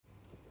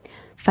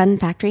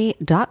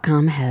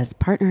Funfactory.com has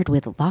partnered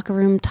with Locker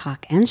Room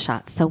Talk and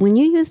Shots. So when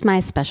you use my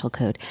special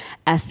code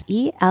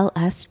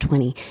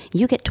SELS20,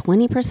 you get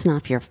 20%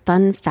 off your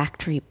Fun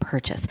Factory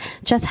purchase.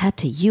 Just head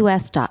to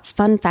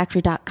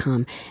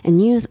us.funfactory.com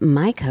and use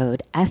my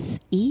code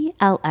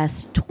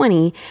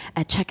SELS20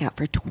 at checkout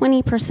for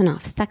 20%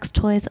 off sex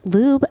toys,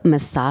 lube,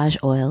 massage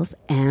oils,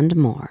 and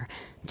more.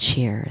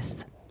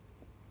 Cheers.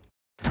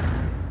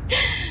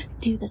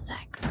 Do the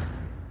sex.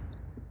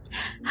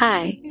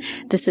 Hi,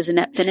 this is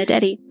Annette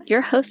Benedetti,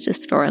 your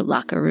hostess for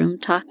Locker Room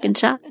Talk and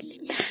Shots,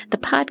 the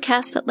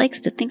podcast that likes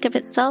to think of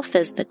itself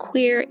as the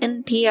queer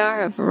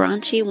NPR of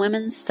raunchy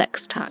women's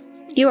sex talk.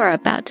 You are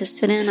about to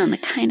sit in on the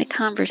kind of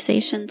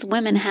conversations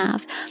women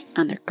have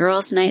on their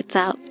girls' nights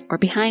out or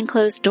behind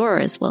closed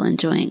doors while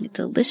enjoying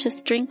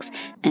delicious drinks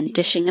and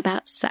dishing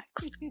about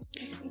sex.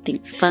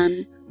 Think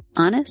fun,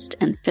 honest,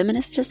 and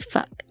feminist as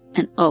fuck,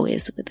 and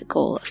always with the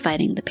goal of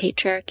fighting the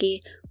patriarchy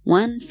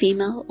one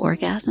female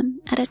orgasm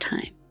at a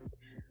time.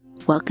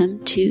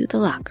 Welcome to the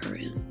Locker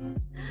Room.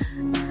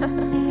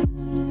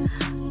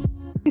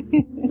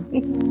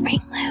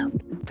 Ring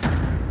loop.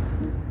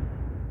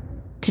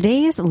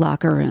 Today's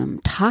Locker Room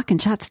Talk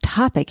and Shots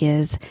topic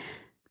is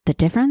the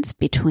difference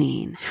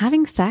between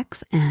having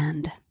sex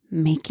and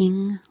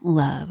making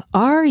love.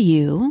 Are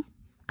you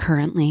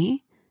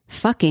currently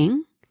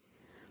fucking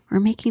or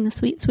making the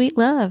sweet, sweet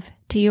love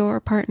to your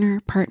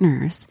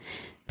partners,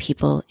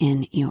 people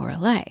in your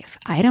life?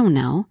 I don't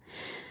know.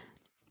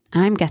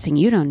 I'm guessing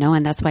you don't know,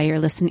 and that's why you're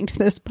listening to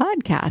this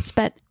podcast.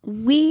 But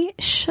we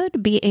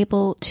should be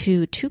able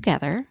to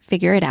together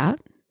figure it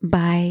out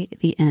by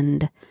the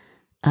end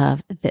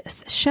of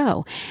this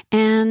show.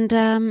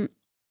 And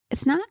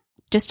it's not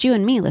just you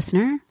and me,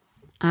 listener.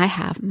 I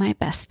have my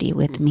bestie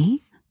with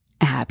me,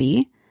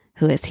 Abby,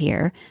 who is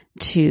here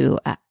to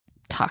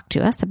talk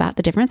to us about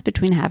the difference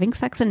between having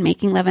sex and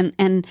making love.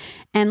 And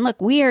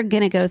look, we are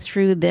going to go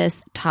through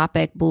this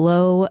topic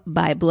blow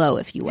by blow,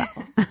 if you will.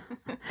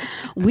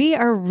 We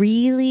are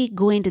really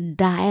going to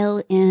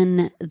dial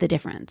in the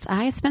difference.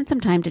 I spent some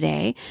time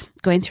today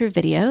going through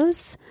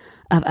videos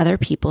of other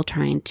people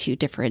trying to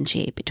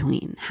differentiate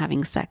between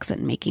having sex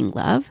and making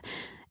love.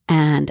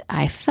 And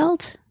I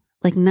felt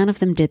like none of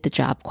them did the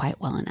job quite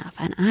well enough.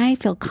 And I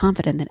feel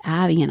confident that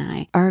Abby and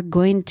I are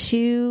going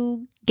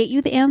to get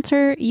you the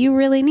answer you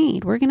really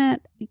need. We're going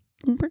to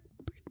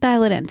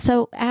dial it in.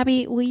 So,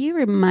 Abby, will you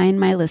remind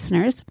my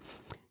listeners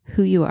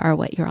who you are,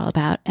 what you're all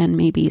about, and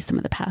maybe some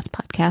of the past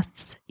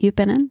podcasts you've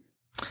been in?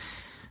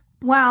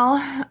 Well,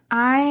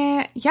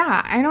 I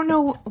don't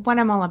know what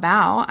I'm all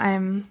about.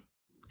 I'm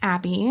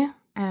Abby.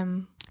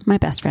 I'm my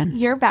best friend.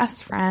 Your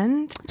best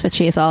friend. That's what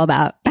she's all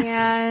about.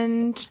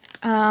 And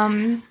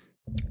I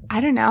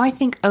don't know. I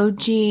think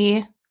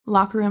OG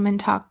Locker Room and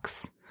Talk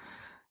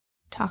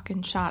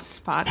and Shots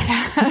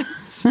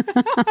podcast.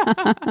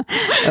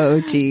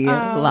 OG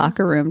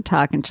Locker Room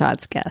Talk and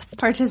Shots guest.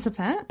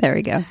 Participant. There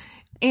we go.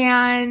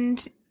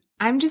 And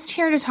I'm just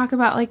here to talk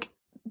about like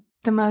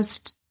the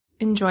most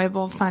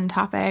enjoyable, fun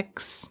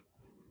topics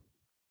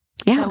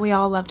that we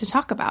all love to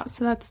talk about.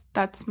 So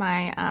that's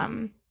my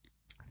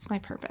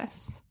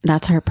purpose.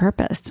 That's our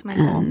purpose. That's my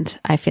goal. And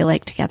I feel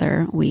like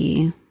together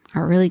we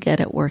are really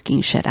good at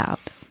working shit out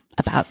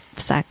about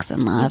sex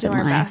and love and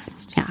our life.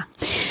 Best. Yeah.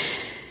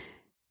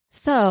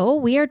 So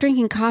we are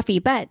drinking coffee,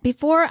 but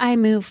before I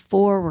move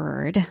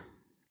forward,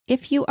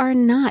 if you are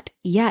not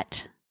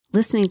yet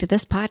listening to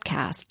this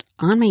podcast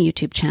on my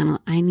YouTube channel,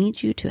 I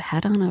need you to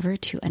head on over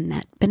to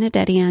Annette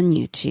Benedetti on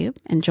YouTube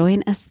and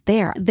join us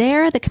there.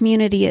 There, the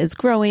community is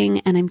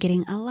growing and I'm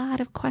getting a lot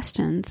of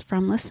questions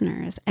from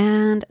listeners.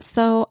 And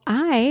so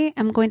I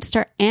am going to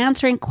start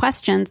answering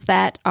questions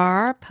that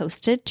are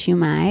posted to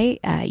my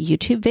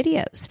YouTube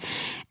videos.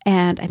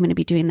 And I'm going to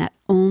be doing that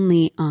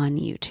only on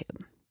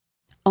YouTube.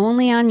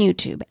 Only on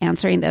YouTube,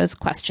 answering those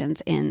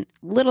questions in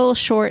little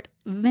short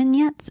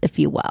vignettes, if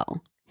you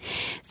will.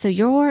 So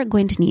you're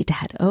going to need to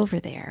head over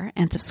there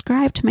and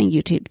subscribe to my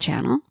YouTube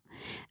channel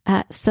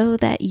so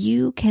that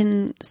you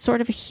can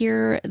sort of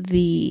hear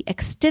the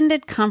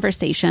extended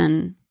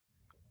conversation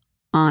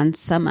on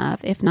some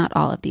of, if not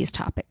all of these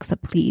topics. So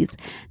please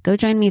go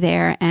join me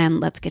there and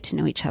let's get to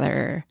know each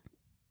other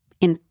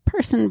in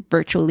person,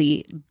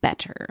 virtually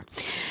better.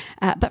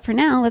 But for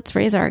now, let's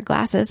raise our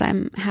glasses.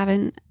 I'm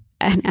having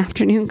an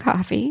afternoon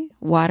coffee,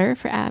 water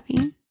for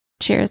Abby.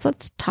 Cheers.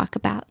 Let's talk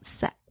about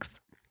sex.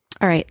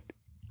 All right.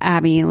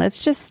 Abby, let's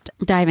just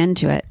dive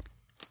into it.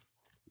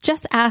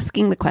 Just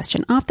asking the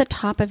question off the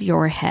top of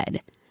your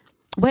head,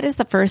 what is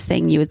the first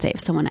thing you would say if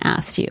someone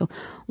asked you,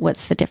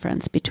 what's the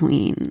difference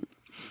between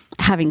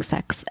having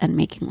sex and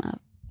making love?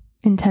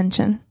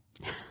 Intention.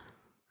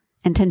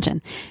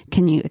 Intention.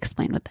 Can you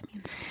explain what that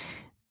means?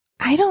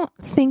 I don't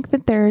think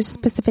that there's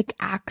specific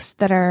acts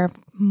that are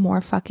more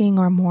fucking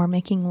or more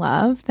making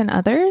love than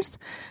others.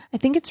 I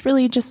think it's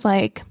really just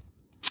like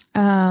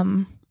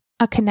a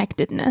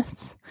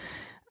connectedness.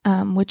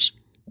 Which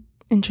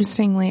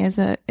interestingly is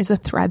a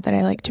thread that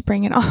I like to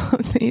bring in all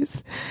of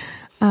these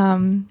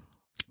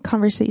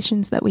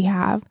conversations that we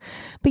have.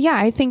 But yeah,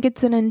 I think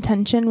it's an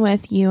intention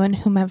with you and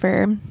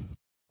whomever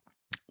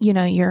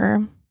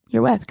you're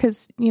with.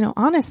 Because,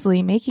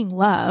 honestly, making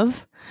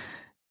love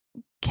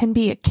can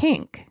be a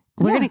kink.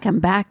 We're going to come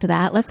back to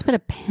that. Let's put a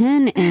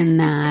pin in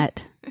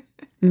that.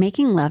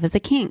 Making love is a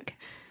kink.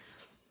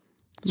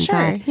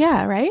 Sure.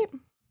 Yeah, right?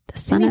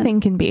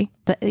 Anything can be.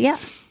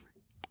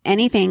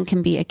 Anything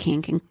can be a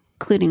kink,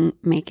 including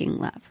making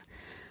love.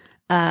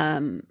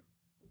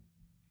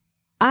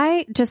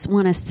 I just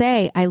want to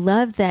say, I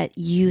love that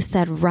you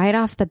said right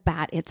off the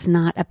bat, it's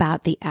not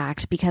about the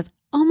act, because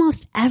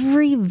almost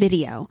every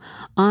video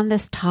on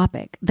this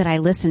topic that I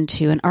listened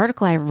to, an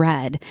article I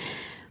read,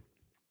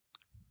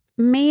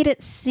 made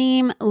it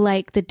seem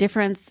like the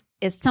difference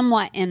is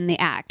somewhat in the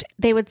act.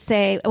 They would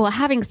say, well,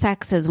 having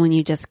sex is when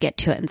you just get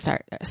to it and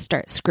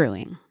start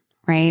screwing,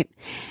 right?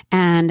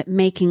 And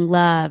making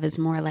love is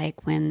more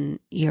like when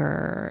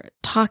you're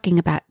talking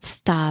about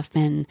stuff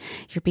and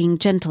you're being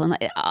gentle, and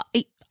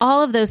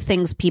all of those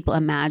things people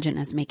imagine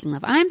as making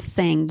love. I'm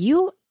saying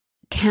you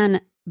can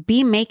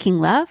be making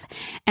love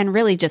and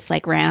really just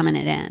like ramming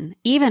it in.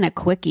 Even a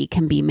quickie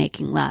can be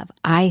making love,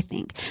 I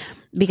think.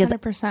 Because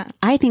 100%.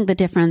 I think the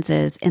difference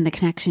is in the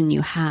connection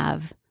you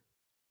have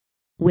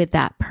with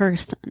that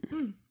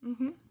person.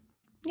 Mm-hmm.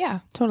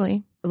 Yeah,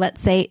 totally.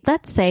 Let's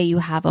say you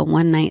have a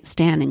one night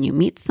stand and you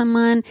meet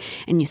someone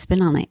and you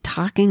spend all night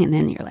talking, and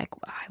then you're like,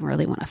 well, I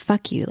really want to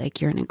fuck you. Like,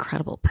 you're an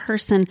incredible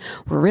person.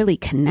 We're really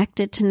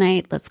connected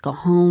tonight. Let's go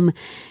home.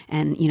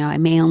 And, I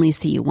may only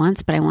see you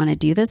once, but I want to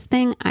do this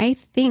thing. I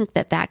think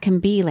that can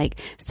be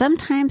like,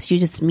 sometimes you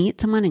just meet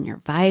someone and you're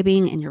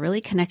vibing and you're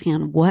really connecting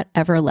on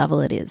whatever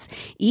level it is.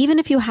 Even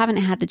if you haven't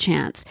had the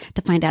chance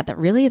to find out that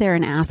really they're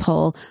an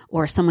asshole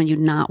or someone you'd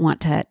not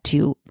want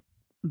to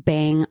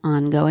bang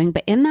ongoing.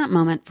 But in that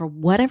moment, for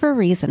whatever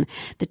reason,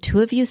 the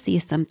two of you see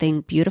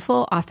something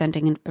beautiful,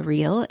 authentic, and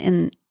real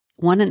in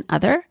one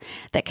another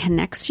that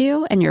connects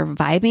you, and you're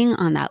vibing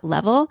on that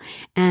level,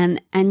 and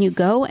you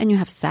go and you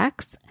have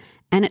sex,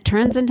 and it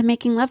turns into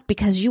making love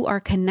because you are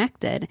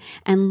connected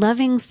and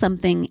loving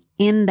something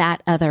in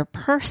that other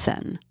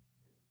person.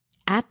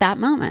 At that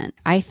moment,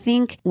 I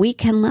think we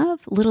can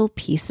love little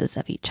pieces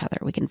of each other.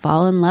 We can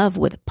fall in love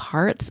with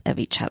parts of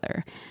each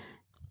other.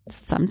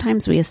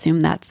 Sometimes we assume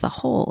that's the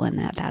whole, and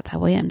that's how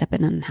we end up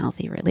in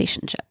unhealthy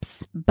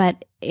relationships.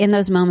 But in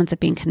those moments of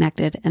being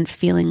connected and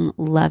feeling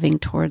loving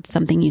towards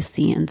something you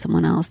see in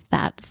someone else,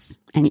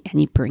 and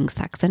you bring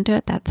sex into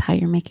it, that's how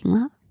you're making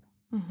love.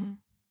 Mm-hmm.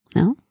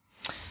 No?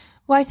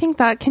 Well, I think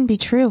that can be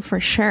true for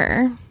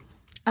sure.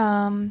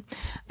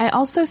 I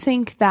also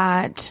think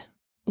that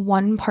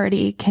one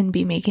party can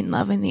be making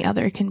love and the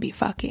other can be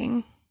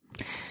fucking.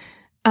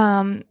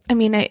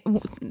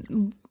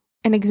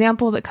 An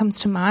example that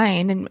comes to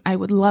mind, and I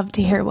would love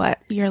to hear what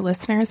your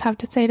listeners have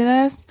to say to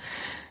this,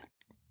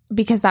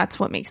 because that's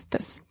what makes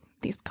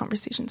these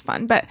conversations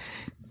fun. But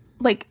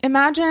like,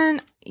 imagine,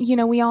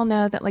 we all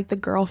know that like the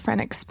girlfriend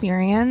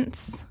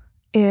experience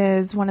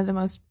is one of the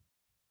most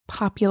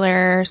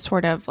popular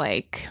sort of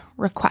like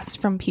requests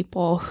from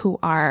people who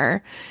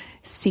are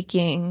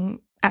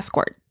seeking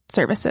escort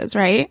services,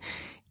 right?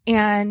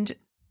 And,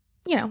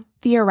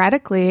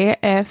 theoretically,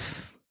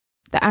 if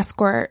the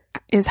escort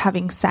is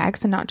having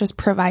sex and not just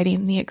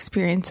providing the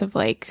experience of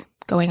like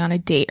going on a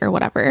date or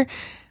whatever,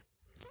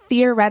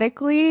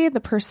 theoretically,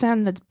 the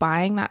person that's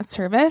buying that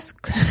service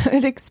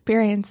could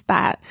experience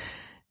that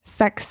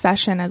sex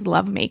session as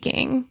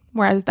lovemaking,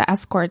 whereas the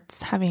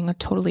escort's having a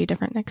totally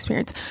different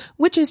experience,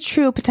 which is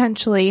true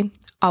potentially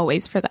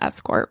always for the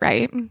escort,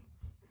 right?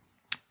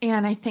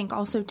 And I think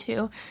also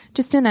too,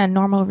 just in a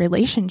normal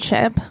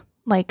relationship,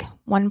 like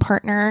one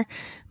partner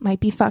might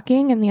be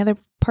fucking and the other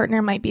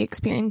partner might be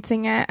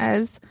experiencing it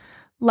as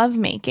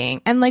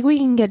lovemaking. And like, we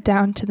can get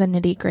down to the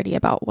nitty gritty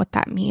about what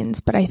that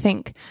means. But I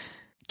think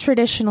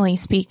traditionally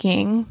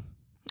speaking,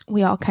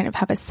 we all kind of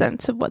have a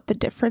sense of what the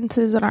difference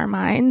is in our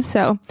minds.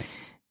 So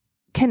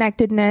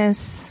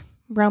connectedness,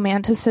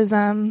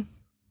 romanticism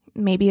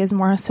maybe is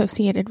more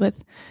associated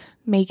with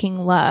making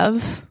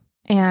love.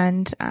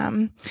 And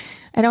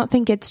I don't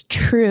think it's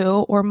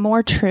true or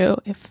more true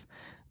if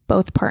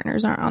both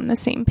partners are on the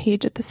same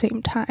page at the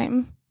same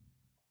time.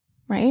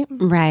 Right?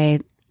 Right.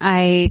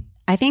 I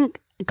think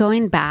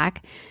going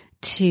back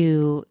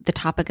to the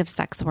topic of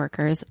sex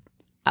workers,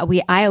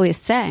 I always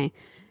say,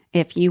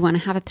 if you want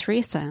to have a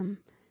threesome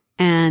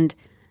and,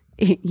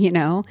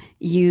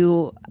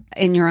 you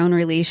in your own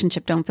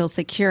relationship don't feel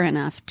secure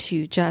enough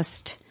to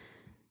just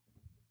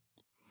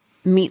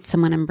meet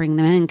someone and bring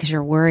them in because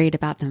you're worried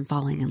about them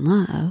falling in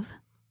love,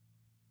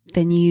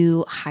 then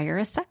you hire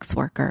a sex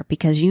worker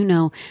because you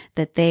know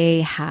that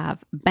they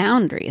have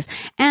boundaries.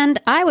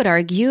 And I would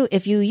argue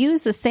if you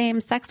use the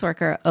same sex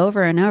worker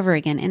over and over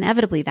again,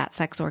 inevitably that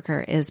sex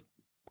worker is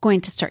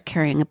going to start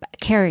caring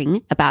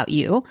about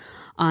you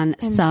in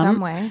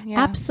some way. Yeah.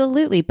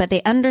 Absolutely. But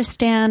they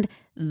understand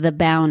the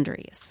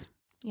boundaries.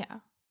 Yeah.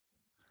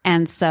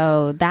 And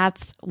so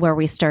that's where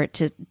we start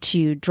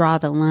to draw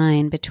the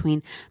line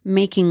between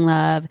making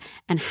love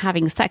and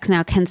having sex.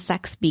 Now, can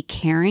sex be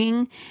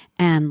caring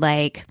and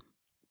like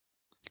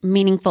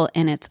meaningful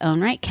in its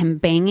own right? Can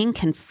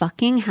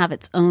fucking have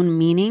its own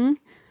meaning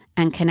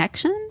and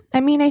connection?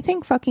 I mean, I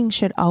think fucking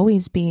should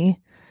always be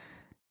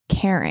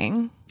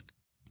caring.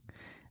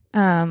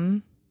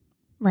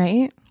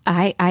 Right?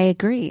 I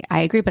agree.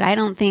 But I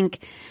don't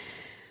think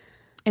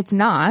it's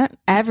not.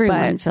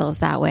 Everyone feels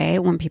that way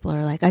when people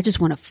are like, I just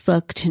want to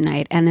fuck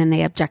tonight. And then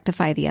they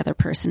objectify the other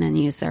person and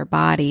use their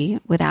body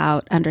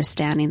without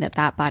understanding that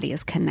that body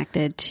is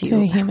connected to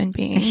a human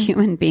being. A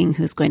human being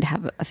who's going to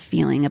have a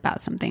feeling about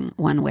something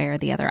one way or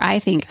the other. I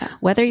think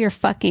whether you're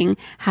fucking,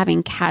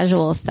 having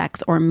casual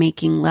sex, or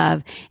making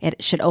love,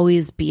 it should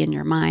always be in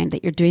your mind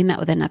that you're doing that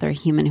with another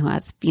human who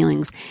has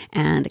feelings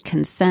and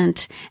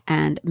consent,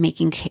 and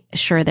making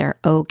sure they're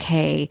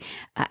okay.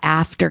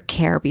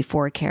 Aftercare,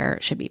 before care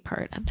should be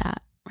part of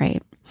that,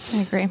 right?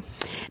 I agree.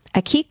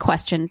 A key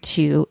question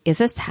to is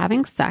this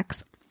having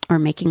sex or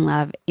making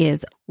love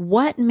is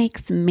what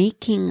makes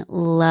making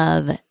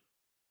love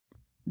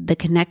the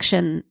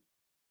connection,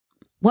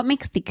 what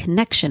makes the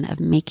connection of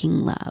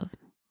making love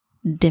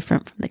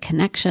different from the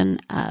connection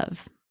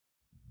of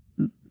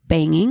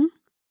banging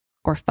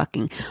or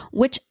fucking,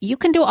 which you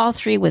can do all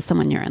three with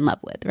someone you're in love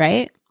with,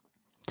 right?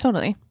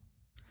 Totally.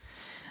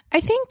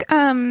 I think,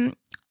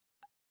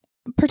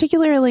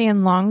 particularly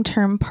in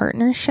long-term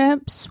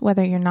partnerships,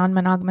 whether you're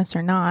non-monogamous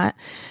or not,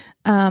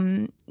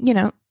 fucking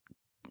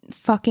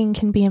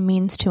can be a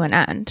means to an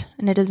end.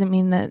 And it doesn't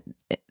mean that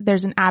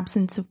there's an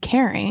absence of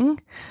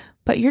caring,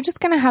 but you're just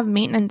going to have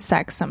maintenance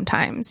sex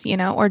sometimes,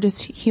 or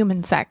just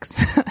human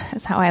sex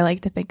is how I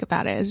like to think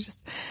about it. It's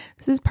just,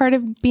 this is part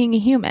of being a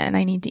human.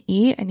 I need to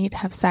eat. I need to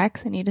have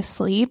sex. I need to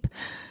sleep.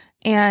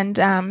 And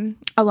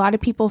a lot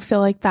of people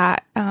feel like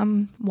that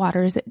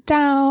waters it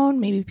down.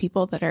 Maybe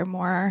people that are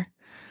more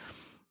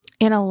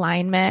in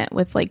alignment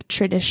with like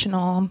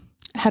traditional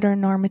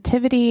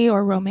heteronormativity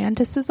or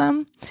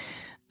romanticism.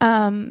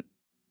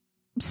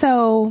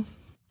 So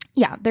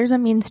yeah, there's a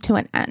means to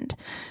an end.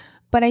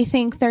 But I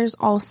think there's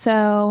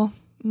also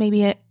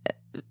maybe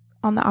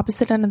on the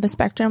opposite end of the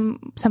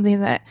spectrum,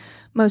 something that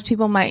most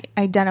people might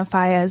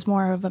identify as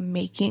more of a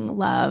making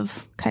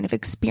love kind of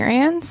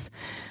experience.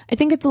 I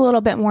think it's a little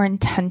bit more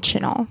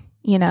intentional.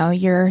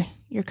 You're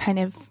kind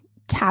of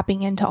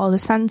tapping into all the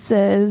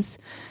senses.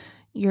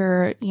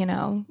 You're,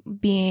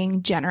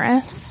 being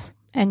generous,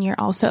 and you're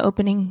also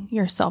opening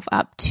yourself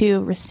up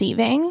to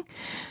receiving,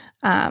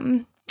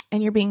 and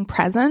you're being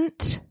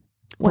present.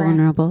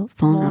 Vulnerable,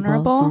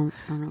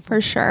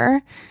 for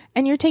sure.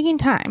 And you're taking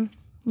time,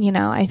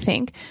 I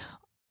think.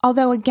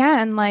 Although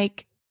again,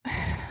 like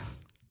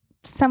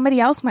somebody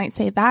else might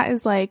say that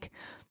is like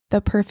the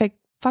perfect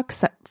fuck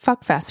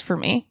fest for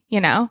me,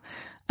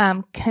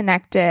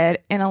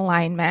 connected, in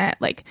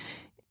alignment, like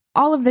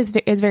all of this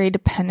is very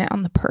dependent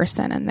on the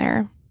person and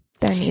their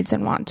needs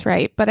and wants,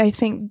 right? But I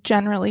think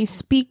generally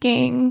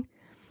speaking,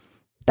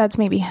 that's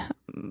maybe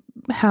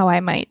how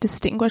I might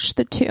distinguish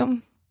the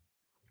two.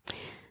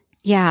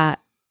 Yeah.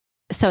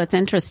 So it's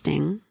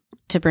interesting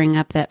to bring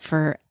up that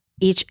for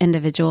each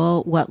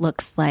individual, what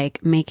looks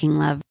like making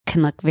love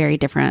can look very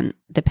different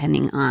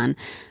depending on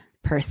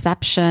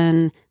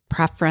perception,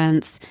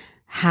 preference,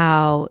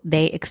 how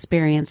they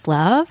experience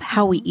love,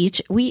 how we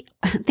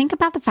think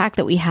about the fact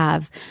that we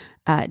have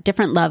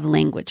different love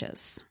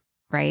languages,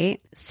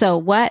 right? So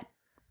what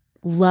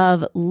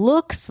love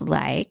looks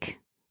like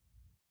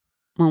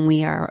when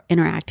we are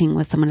interacting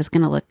with someone is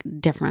going to look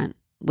different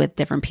with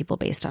different people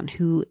based on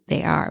who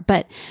they are.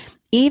 But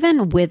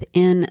even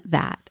within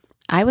that,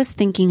 I was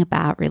thinking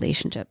about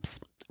relationships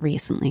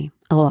recently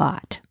a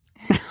lot.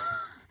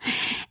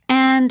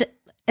 And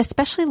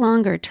especially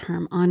longer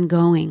term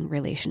ongoing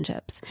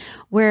relationships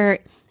where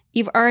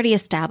you've already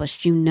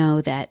established,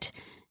 that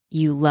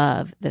you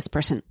love this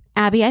person.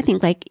 Abby, I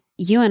think like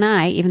you and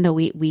I, even though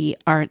we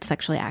aren't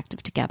sexually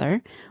active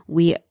together,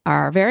 we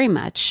are very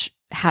much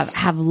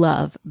have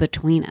love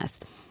between us.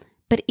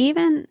 But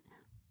even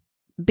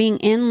being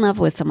in love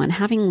with someone,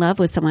 having love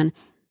with someone,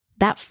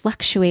 that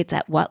fluctuates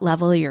at what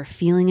level you're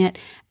feeling it,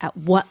 at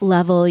what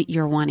level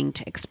you're wanting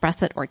to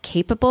express it or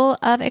capable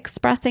of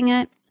expressing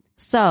it.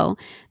 So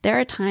there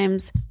are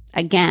times,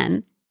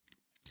 again,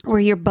 where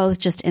you're both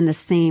just in the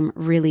same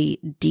really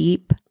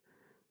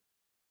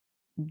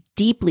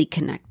deeply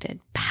connected,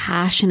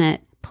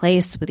 passionate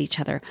place with each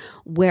other,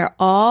 where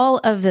all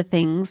of the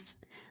things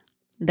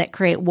that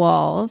create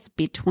walls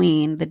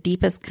between the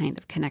deepest kind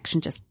of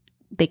connection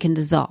they can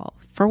dissolve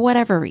for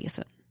whatever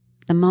reason.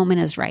 The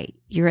moment is right.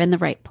 You're in the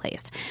right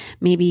place.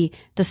 Maybe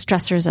the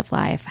stressors of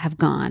life have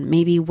gone.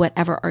 Maybe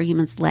whatever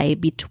arguments lay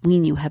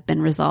between you have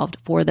been resolved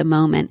for the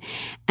moment.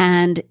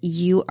 And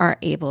you are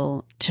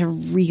able to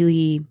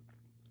really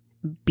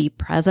be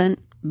present,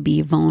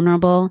 be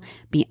vulnerable,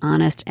 be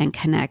honest, and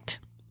connect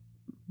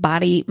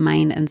body,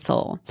 mind, and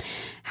soul.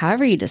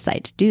 However you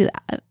decide to do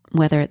that,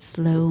 whether it's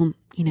slow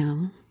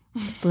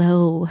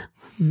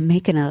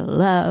making a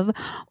love,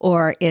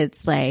 or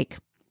it's like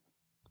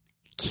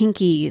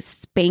kinky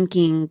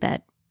spanking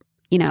that,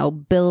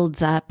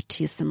 builds up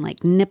to some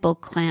like nipple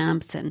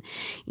clamps and,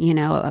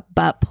 a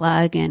butt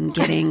plug and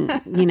getting,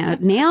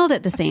 nailed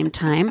at the same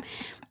time.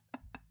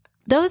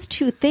 Those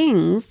two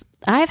things,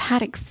 I've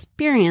had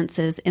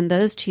experiences in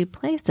those two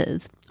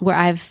places where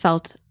I've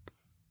felt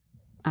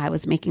I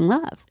was making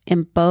love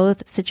in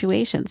both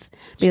situations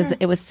because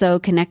it was so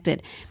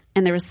connected,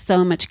 and there was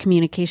so much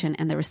communication,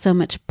 and there was so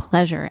much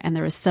pleasure, and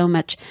there was so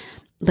much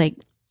like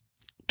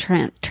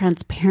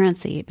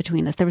transparency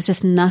between us. There was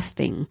just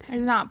nothing.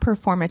 There's not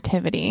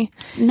performativity.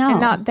 No.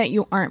 And not that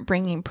you aren't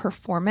bringing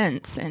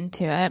performance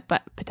into it,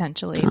 but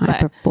potentially. I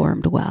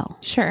performed well.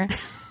 Sure.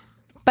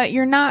 But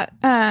you're not,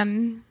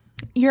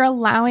 you're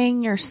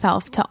allowing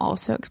yourself to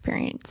also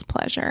experience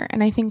pleasure.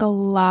 And I think a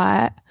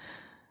lot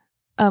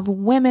of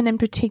women in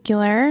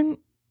particular,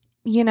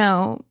 you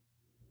know,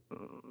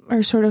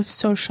 are sort of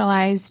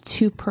socialized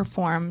to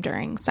perform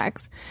during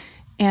sex.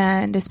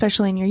 And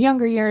especially in your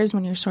younger years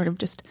when you're sort of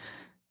just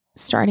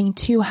starting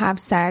to have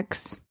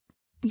sex,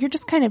 you're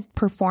just kind of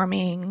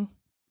performing,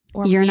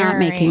 or you're not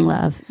making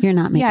love. You're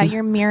not making. Yeah,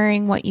 you're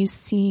mirroring what you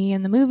see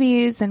in the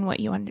movies and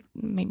what you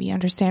maybe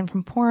understand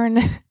from porn,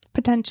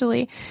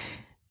 potentially.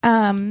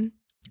 And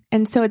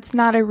so it's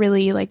not a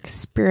really like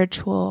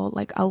spiritual,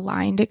 like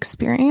aligned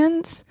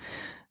experience.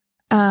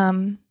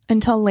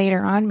 Until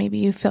later on, maybe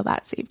you feel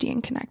that safety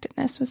and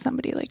connectedness with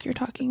somebody like you're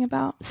talking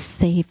about.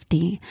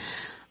 Safety.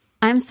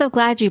 I'm so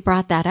glad you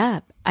brought that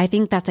up. I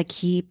think that's a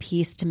key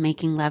piece to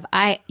making love.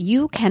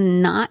 You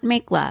cannot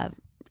make love.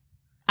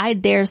 I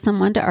dare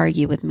someone to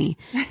argue with me.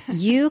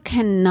 You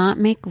cannot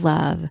make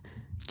love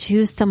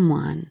to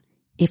someone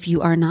if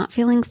you are not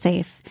feeling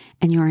safe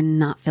and you are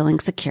not feeling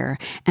secure.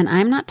 And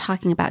I'm not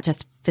talking about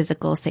just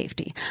physical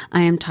safety.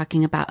 I am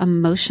talking about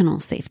emotional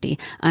safety.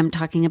 I'm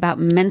talking about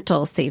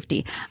mental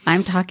safety.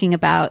 I'm talking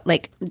about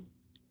like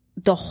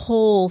the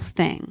whole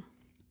thing.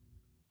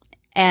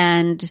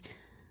 And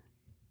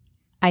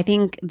I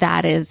think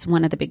that is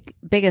one of the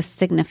biggest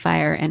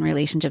signifier in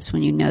relationships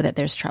when you know that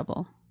there's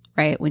trouble,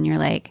 right? When you're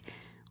like,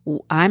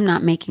 I'm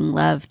not making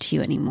love to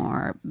you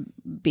anymore,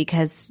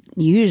 because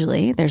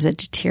usually there's a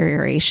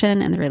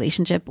deterioration in the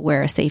relationship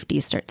where safety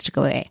starts to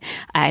go away.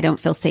 I don't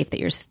feel safe that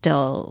you're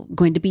still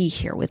going to be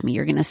here with me.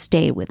 You're going to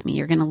stay with me.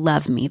 You're going to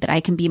love me, that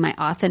I can be my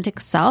authentic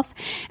self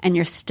and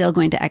you're still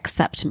going to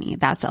accept me.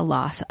 That's a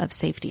loss of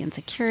safety and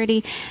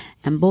security.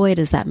 And boy,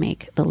 does that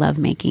make the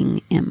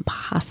lovemaking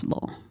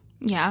impossible.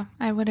 Yeah,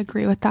 I would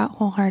agree with that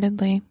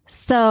wholeheartedly.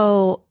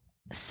 So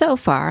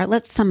far,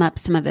 let's sum up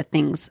some of the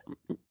things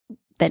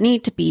that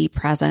need to be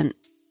present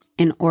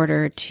in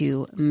order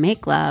to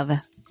make love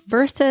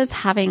versus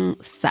having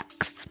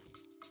sex.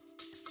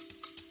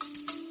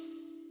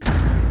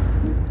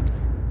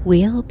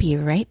 We'll be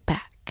right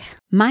back.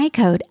 My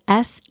code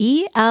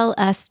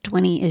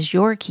SELS20 is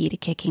your key to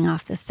kicking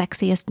off the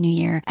sexiest new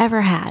year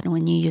ever had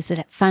when you use it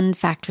at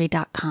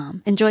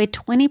funfactory.com. Enjoy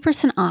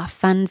 20% off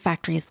Fun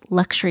Factory's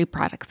luxury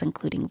products,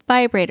 including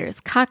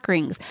vibrators, cock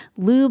rings,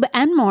 lube,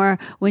 and more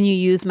when you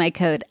use my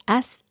code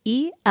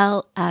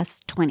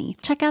SELS20.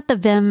 Check out the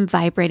Vim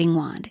vibrating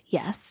wand.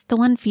 Yes, the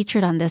one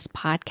featured on this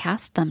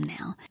podcast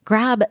thumbnail.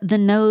 Grab the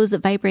nose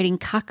vibrating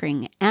cock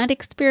ring and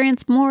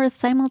experience more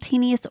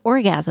simultaneous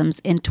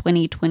orgasms in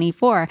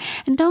 2024.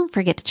 And don't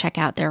forget to check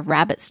out their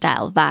rabbit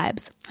style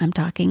vibes. I'm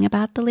talking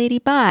about the Lady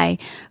Bi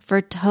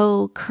for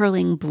toe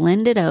curling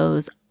blended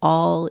O's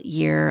all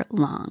year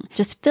long.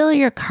 Just fill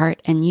your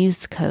cart and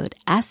use code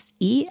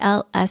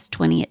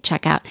SELS20 at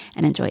checkout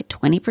and enjoy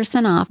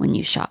 20% off when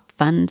you shop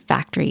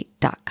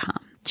funfactory.com.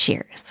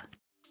 Cheers.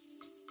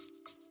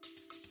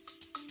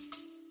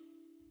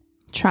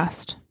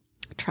 Trust.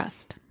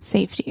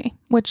 Safety.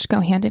 Which go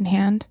hand in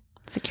hand.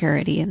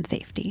 Security and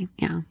safety.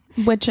 Yeah.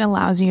 Which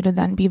allows you to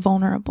then be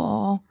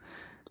vulnerable,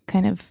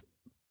 kind of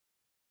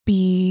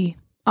be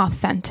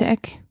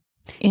authentic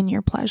in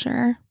your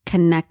pleasure.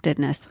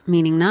 Connectedness,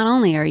 meaning not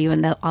only are you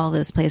in all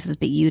those places,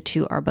 but you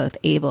two are both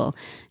able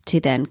to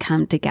then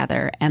come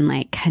together and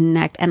like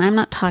connect. And I'm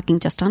not talking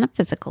just on a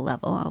physical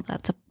level.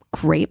 That's a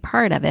great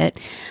part of it.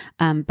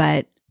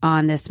 But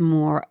on this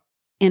more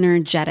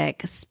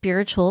energetic,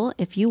 spiritual,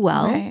 if you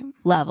will,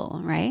 level,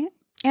 right?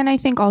 And I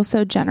think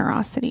also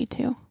generosity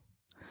too.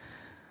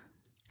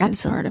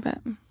 Absolutely. Is part of it.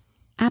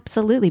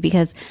 Absolutely,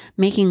 because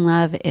making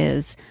love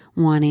is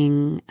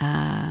wanting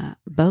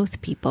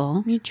both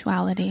people.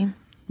 Mutuality,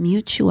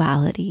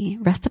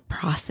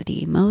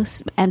 reciprocity,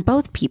 and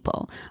both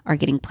people are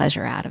getting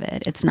pleasure out of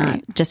it. It's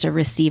not just a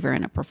receiver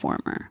and a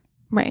performer.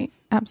 Right.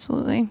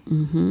 Absolutely.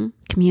 Mm-hmm.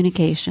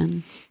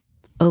 Communication,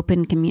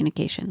 open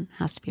communication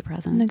has to be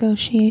present.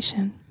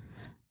 Negotiation.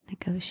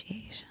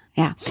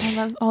 Yeah. I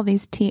love all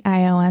these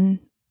TION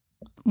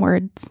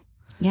words.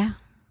 Yeah.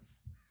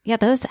 Yeah,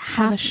 those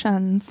have,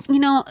 shuns. You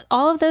know,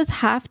 all of those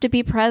have to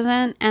be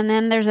present. And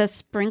then there's a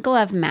sprinkle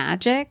of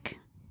magic,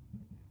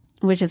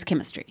 which is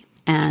chemistry.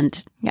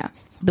 And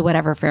yes, the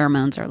whatever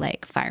pheromones are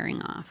like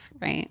firing off,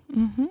 right?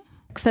 Mm-hmm.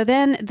 So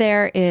then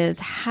there is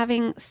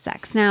having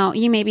sex. Now,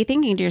 you may be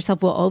thinking to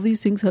yourself, well, all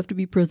these things have to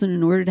be present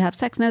in order to have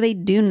sex. No, they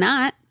do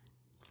not.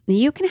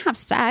 You can have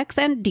sex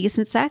and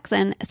decent sex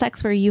and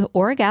sex where you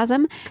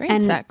orgasm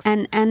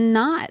and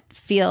not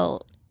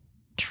feel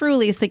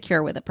truly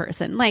secure with a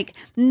person, like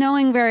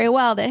knowing very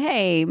well that,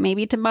 hey,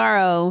 maybe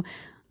tomorrow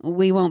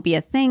we won't be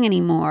a thing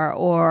anymore,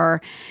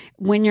 or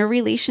when your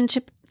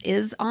relationship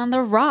is on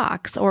the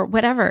rocks or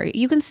whatever.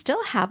 You can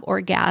still have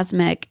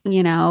orgasmic,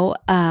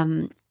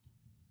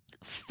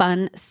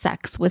 fun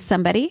sex with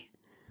somebody.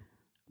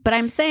 But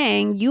I'm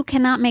saying you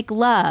cannot make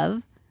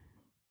love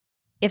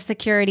if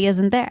security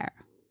isn't there.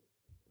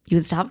 You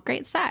can still have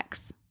great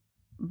sex,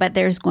 but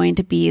there's going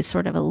to be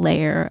sort of a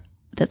layer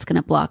that's going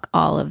to block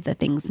all of the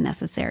things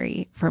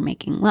necessary for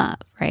making love,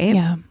 right?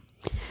 Yeah.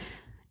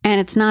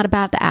 And it's not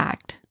about the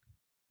act.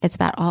 It's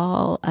about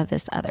all of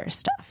this other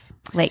stuff.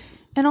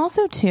 And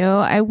also too,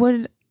 I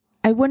don't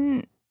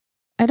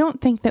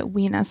think that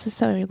we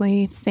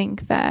necessarily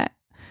think that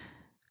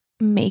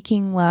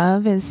making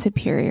love is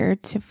superior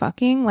to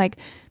fucking. Like,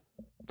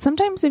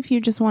 sometimes if you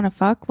just want to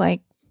fuck,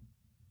 like,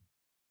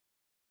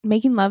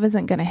 making love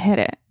isn't going to hit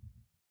it,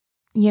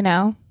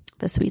 the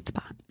sweet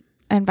spot,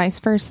 and vice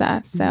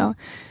versa. So,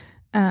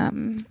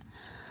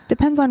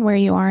 depends on where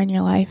you are in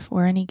your life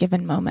or any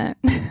given moment,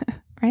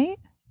 right?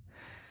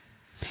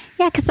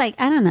 Yeah, because I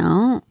don't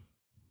know.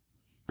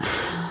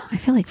 I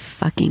feel like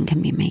fucking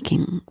can be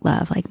making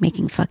love, like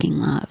making fucking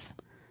love.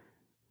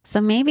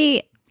 So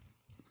maybe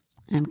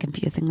I'm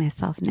confusing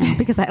myself now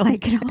because I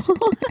like it all.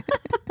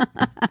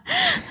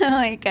 I'm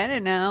like, I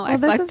don't know. Well,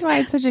 this is why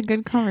it's such a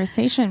good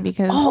conversation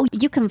because... Oh,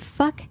 you can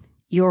fuck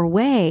your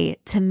way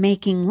to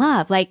making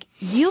love. Like,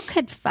 you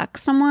could fuck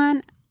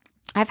someone.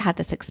 I've had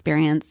this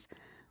experience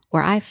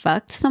where I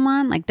fucked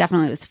someone, like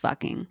definitely was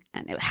fucking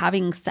and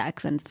having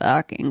sex and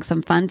fucking,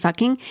 some fun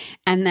fucking.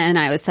 And then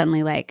I was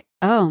suddenly like,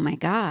 oh my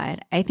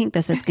God, I think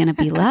this is going to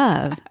be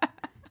love.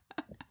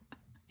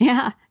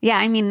 Yeah. Yeah.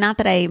 I mean, not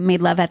that I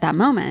made love at that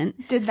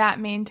moment. Did that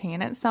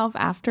maintain itself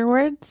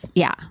afterwards?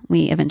 Yeah.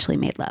 We eventually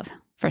made love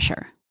for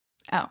sure.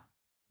 Oh.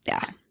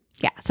 Yeah.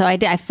 Yeah. So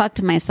I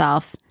fucked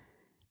myself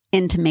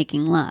into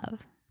making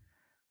love.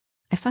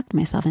 I fucked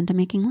myself into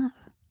making love.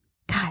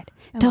 God,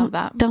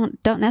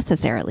 don't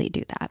necessarily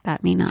do that.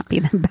 That may not be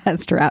the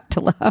best route to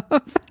love.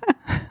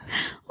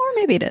 Or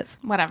maybe it is.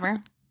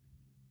 Whatever.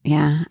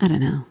 Yeah, I don't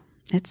know.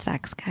 It's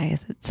sex,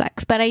 guys. It's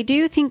sex. But I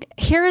do think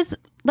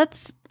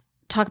let's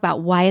talk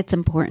about why it's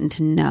important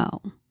to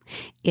know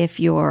if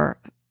you're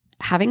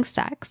having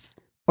sex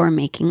or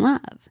making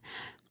love.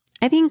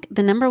 I think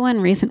the number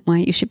one reason why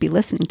you should be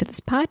listening to this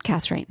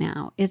podcast right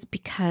now is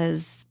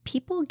because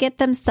people get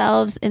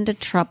themselves into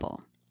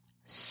trouble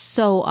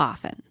so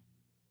often.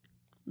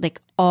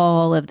 Like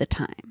all of the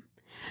time,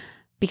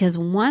 because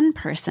one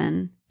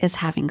person is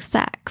having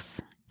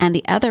sex and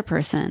the other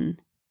person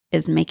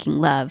is making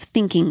love,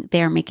 thinking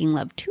they're making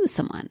love to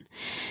someone,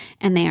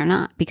 and they are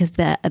not, because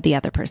the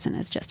other person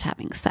is just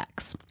having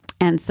sex.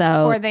 And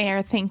so, or they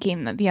are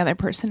thinking that the other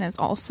person is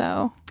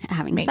also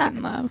having making sex.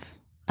 love.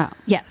 Oh,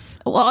 yes.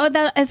 Well,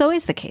 that is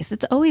always the case.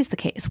 It's always the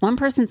case. One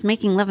person's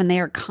making love and they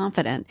are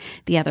confident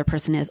the other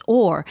person is,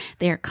 or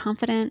they are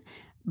confident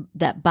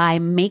that by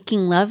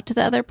making love to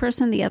the other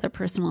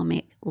person will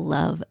make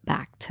love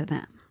back to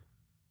them.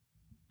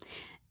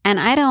 And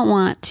I don't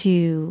want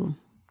to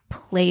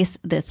place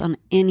this on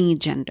any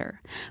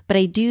gender, but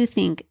I do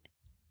think,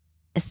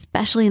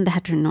 especially in the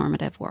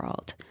heteronormative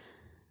world,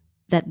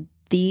 that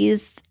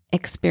these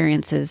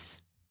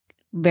experiences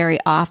very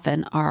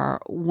often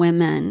are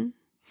women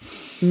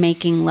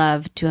making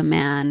love to a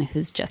man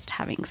who's just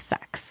having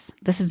sex.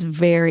 This is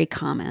very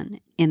common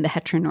in the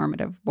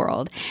heteronormative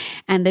world.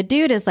 And the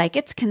dude is like,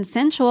 it's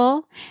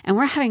consensual and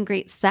we're having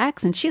great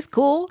sex and she's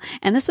cool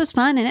and this was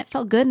fun and it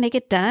felt good and they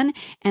get done.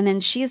 And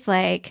then she's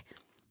like,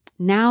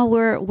 now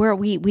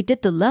we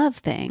did the love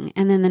thing.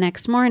 And then the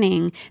next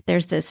morning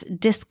there's this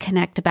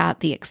disconnect about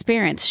the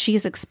experience.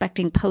 She's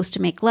expecting post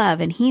to make love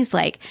and he's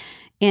like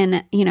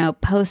in,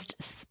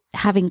 post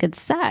having good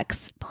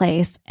sex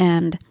place,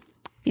 and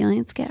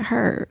feelings get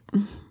hurt.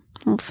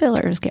 Well,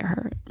 fillers get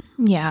hurt.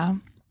 Yeah.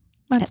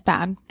 That's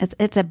bad.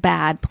 It's a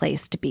bad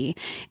place to be.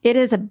 It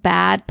is a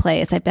bad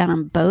place. I've been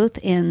on both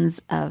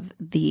ends of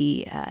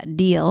the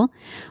deal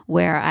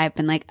where I've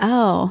been like,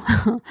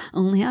 oh,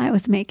 only I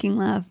was making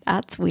love.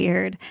 That's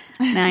weird.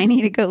 Now I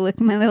need to go lick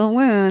my little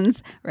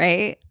wounds,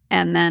 right?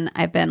 And then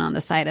I've been on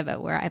the side of it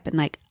where I've been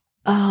like,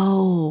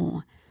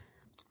 oh,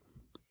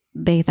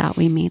 they thought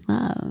we made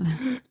love.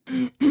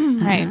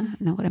 Right. I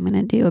don't know what I'm going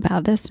to do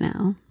about this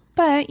now.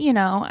 But,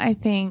 I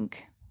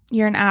think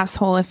you're an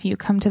asshole if you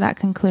come to that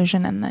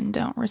conclusion and then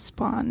don't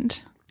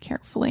respond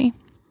carefully,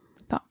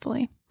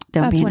 thoughtfully.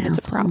 That's when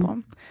it's a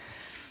problem.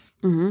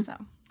 Mm-hmm. So,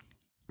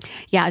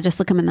 yeah, just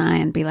look him in the eye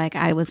and be like,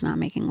 I was not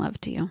making love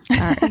to you.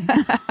 Sorry.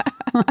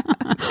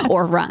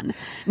 Or run.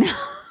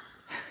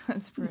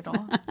 That's brutal.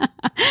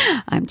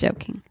 I'm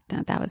joking.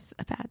 No, that was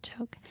a bad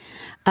joke.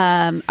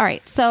 All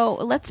right. So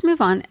let's move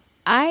on.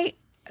 I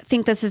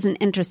think this is an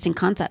interesting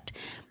concept.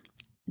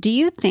 Do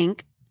you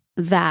think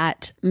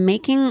that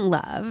making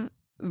love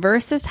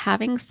versus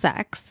having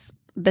sex,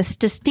 this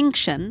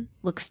distinction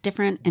looks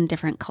different in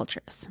different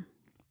cultures,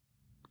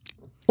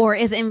 or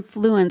is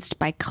influenced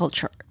by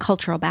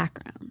cultural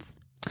backgrounds?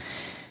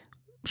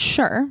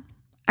 Sure.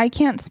 I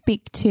can't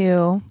speak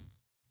to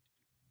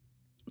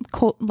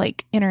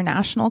like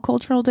international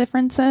cultural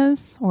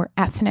differences or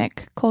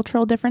ethnic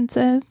cultural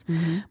differences,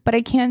 but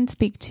I can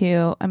speak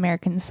to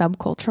American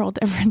subcultural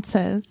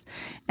differences.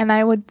 And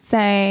I would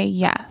say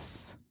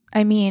yes.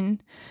 I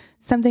mean,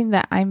 something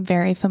that I'm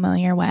very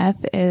familiar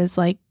with is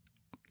like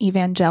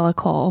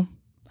evangelical,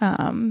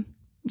 mindsets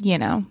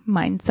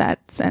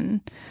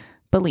and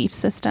belief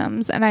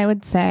systems. And I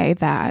would say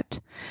that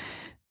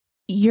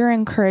you're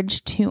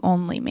encouraged to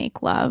only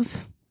make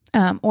love.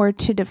 Or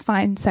to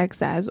define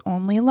sex as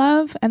only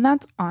love. And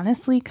that's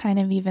honestly kind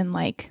of even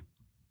like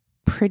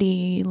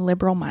pretty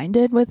liberal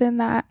minded within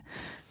that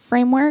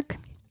framework,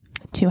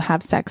 to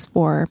have sex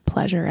for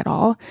pleasure at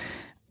all,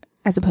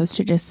 as opposed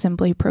to just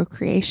simply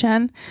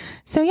procreation.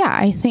 So yeah,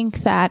 I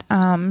think that,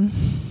 one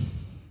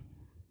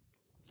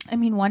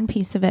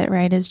piece of it,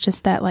 right, is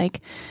just that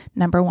like,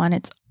 number one,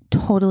 it's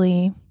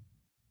totally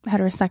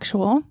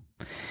heterosexual.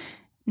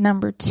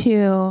 Number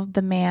two,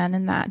 the man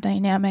in that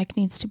dynamic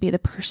needs to be the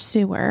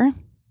pursuer.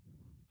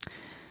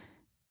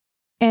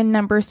 And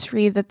number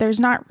three, that there's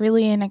not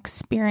really an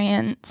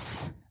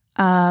experience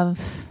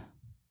of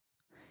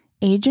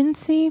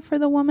agency for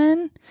the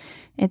woman.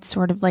 It's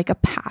sort of like a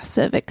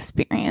passive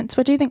experience,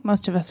 which I think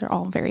most of us are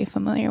all very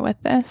familiar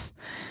with this.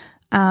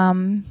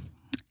 And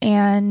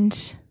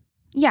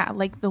yeah,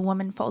 like the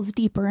woman falls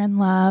deeper in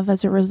love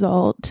as a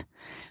result.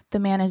 The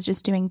man is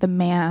just doing the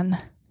man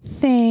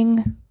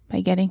thing by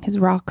getting his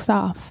rocks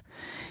off.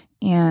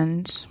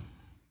 And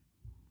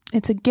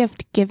it's a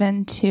gift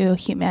given to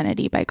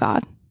humanity by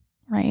God,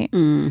 right?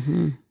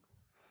 Mm-hmm.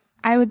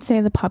 I would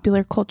say the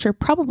popular culture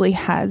probably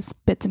has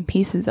bits and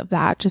pieces of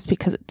that just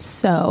because it's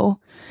so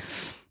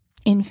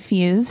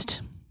infused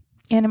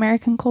in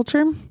American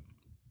culture.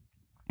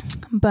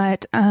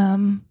 But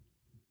yeah.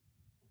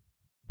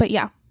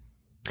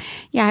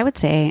 Yeah, I would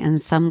say in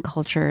some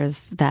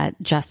cultures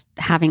that just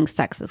having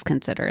sex is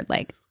considered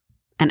like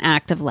an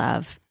act of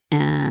love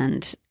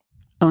and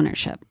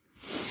ownership.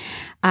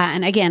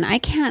 And again, I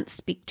can't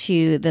speak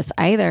to this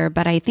either,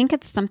 but I think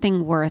it's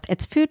something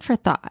it's food for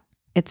thought.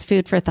 It's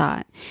food for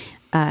thought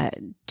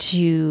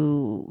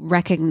to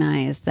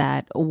recognize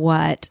that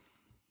what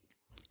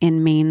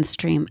in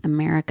mainstream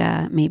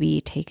America may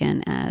be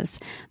taken as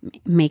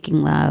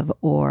making love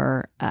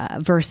or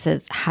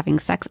versus having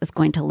sex is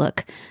going to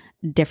look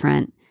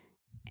different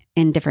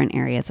in different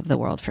areas of the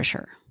world for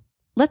sure.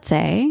 Let's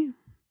say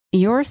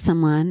you're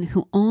someone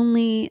who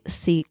only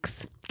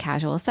seeks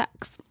casual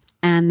sex,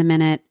 and the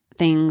minute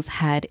things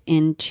head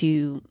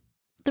into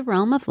the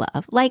realm of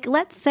love, like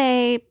let's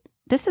say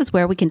this is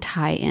where we can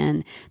tie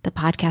in the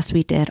podcast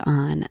we did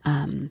on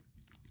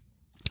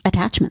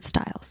attachment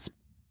styles.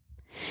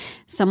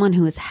 Someone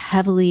who is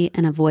heavily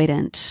an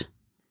avoidant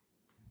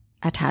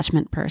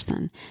attachment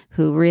person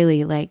who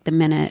really, like, the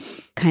minute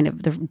kind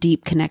of the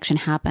deep connection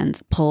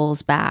happens,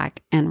 pulls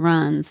back and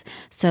runs.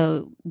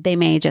 So they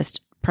may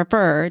just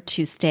prefer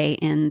to stay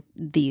in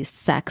the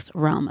sex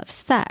realm of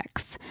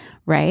sex,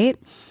 right?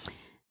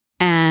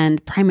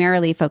 And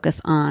primarily focus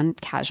on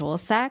casual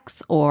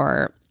sex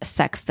or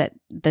sex that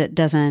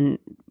doesn't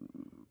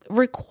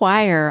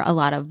require a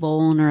lot of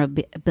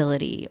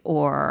vulnerability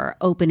or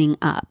opening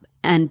up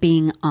and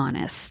being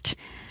honest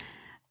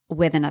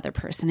with another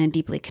person and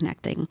deeply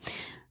connecting.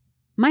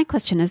 My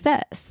question is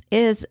this: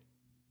 is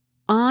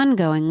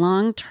ongoing,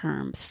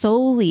 long-term,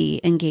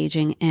 solely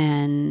engaging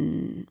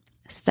in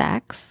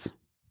sex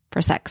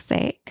for sex's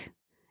sake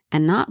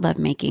and not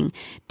lovemaking,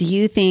 do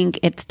you think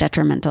it's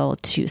detrimental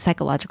to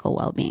psychological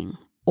well-being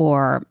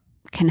or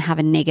can have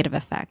a negative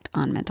effect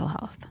on mental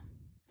health?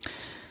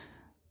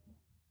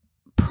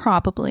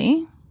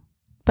 Probably.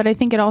 But I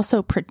think it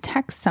also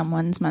protects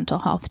someone's mental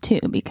health too,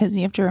 because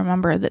you have to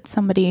remember that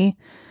somebody,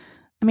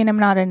 I mean, I'm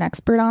not an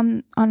expert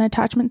on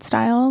attachment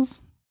styles.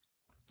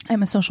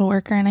 I'm a social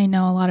worker and I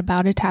know a lot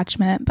about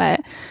attachment,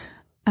 but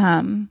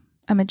I'm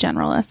a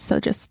generalist. So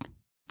just,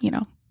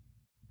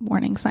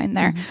 warning sign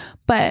there. Mm-hmm.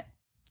 But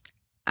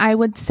I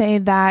would say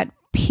that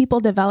people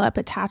develop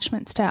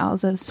attachment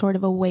styles as sort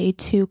of a way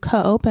to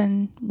cope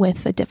and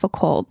with a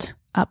difficult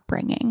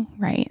upbringing,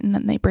 right? And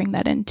then they bring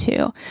that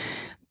into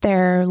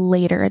their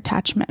later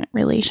attachment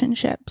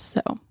relationships.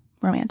 So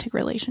romantic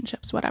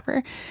relationships,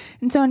 whatever.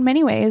 And so in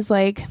many ways,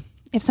 like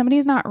if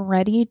somebody's not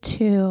ready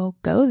to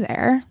go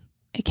there,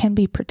 it can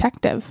be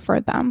protective for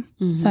them.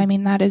 Mm-hmm. So, I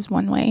mean, that is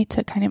one way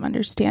to kind of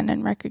understand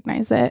and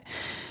recognize it.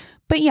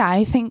 But yeah,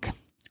 I think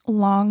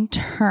long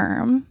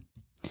term,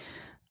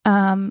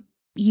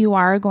 you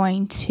are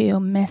going to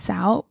miss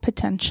out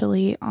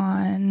potentially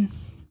on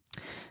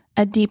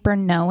a deeper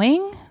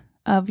knowing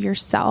of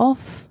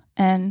yourself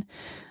and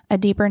a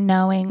deeper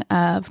knowing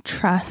of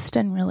trust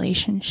and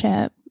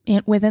relationship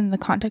within the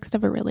context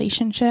of a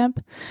relationship,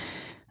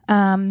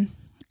 and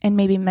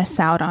maybe miss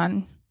out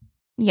on,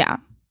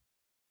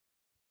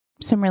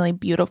 some really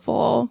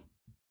beautiful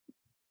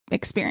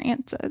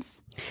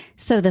experiences.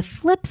 So the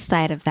flip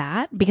side of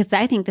that, because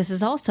I think this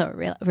is also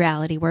a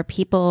reality where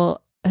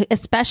people,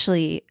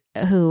 especially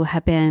who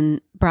have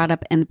been brought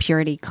up in the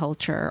purity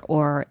culture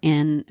or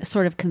in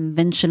sort of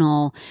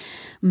conventional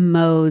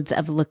modes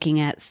of looking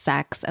at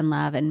sex and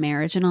love and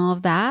marriage and all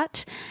of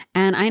that.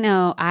 And I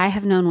know I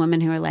have known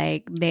women who are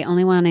like, they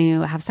only want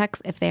to have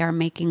sex if they are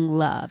making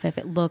love, if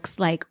it looks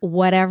like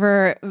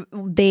whatever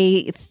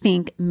they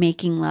think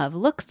making love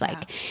looks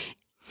like.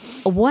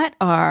 What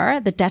are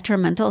the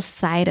detrimental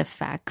side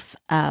effects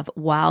of,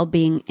 while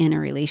being in a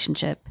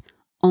relationship,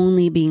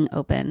 only being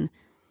open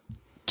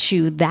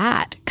to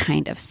that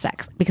kind of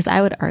sex? Because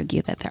I would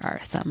argue that there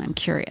are some. I'm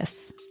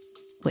curious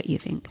what you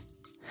think.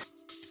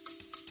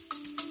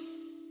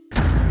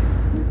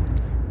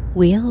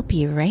 We'll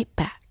be right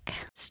back.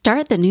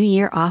 Start the new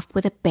year off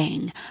with a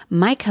bang.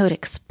 My code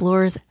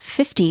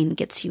EXPLORES15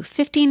 gets you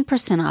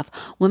 15% off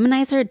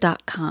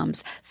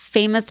Womanizer.com's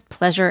famous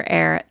Pleasure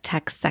Air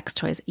Tech sex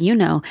toys. You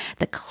know,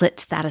 the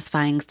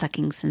clit-satisfying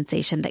sucking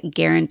sensation that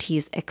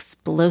guarantees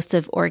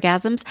explosive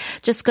orgasms.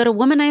 Just go to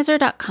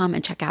Womanizer.com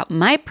and check out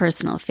my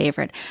personal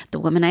favorite, the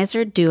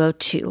Womanizer Duo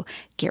 2.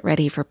 Get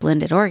ready for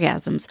blended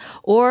orgasms,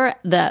 or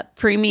the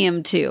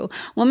Premium 2.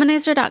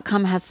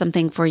 Womanizer.com has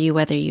something for you,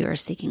 whether you are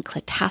seeking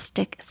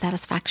clitastic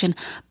satisfaction,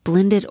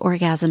 blended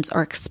orgasms,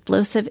 or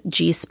explosive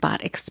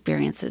G-spot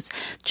experiences.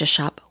 Just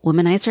shop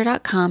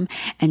Womanizer.com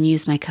and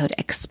use my code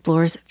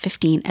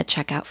EXPLORES15 at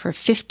checkout for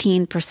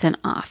 15%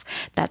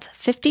 off. That's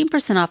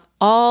 15% off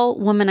all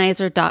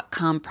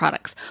Womanizer.com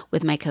products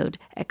with my code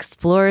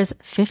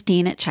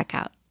EXPLORES15 at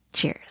checkout.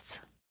 Cheers.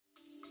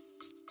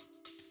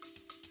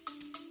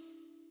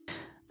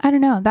 I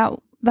don't know.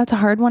 That's a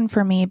hard one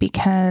for me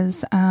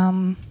because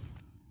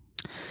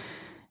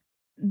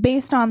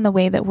based on the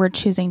way that we're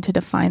choosing to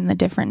define the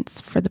difference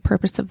for the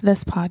purpose of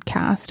this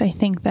podcast, I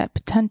think that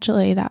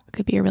potentially that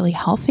could be a really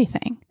healthy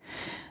thing.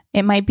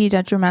 It might be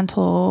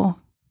detrimental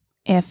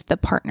if the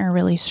partner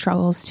really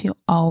struggles to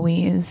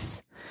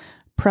always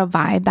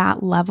provide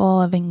that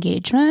level of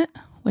engagement,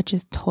 which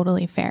is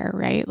totally fair,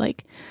 right?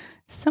 Like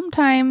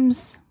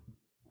sometimes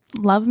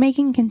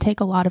lovemaking can take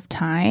a lot of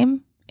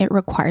time. It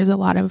requires a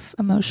lot of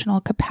emotional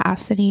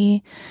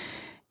capacity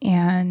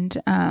and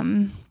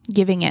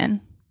giving in,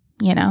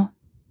 you know,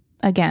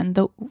 again,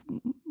 the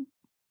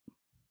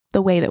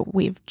way that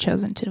we've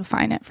chosen to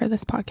define it for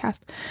this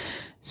podcast.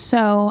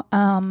 So,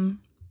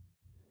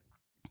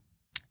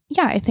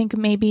 yeah, I think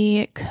maybe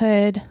it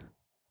could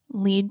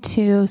lead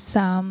to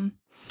some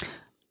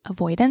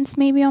avoidance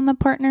maybe on the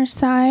partner's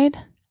side.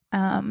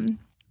 And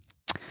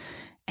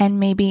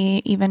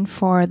maybe even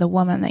for the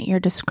woman that you're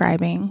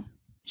describing,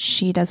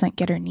 she doesn't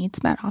get her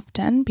needs met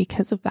often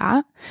because of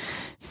that.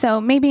 So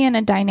maybe in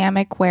a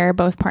dynamic where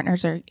both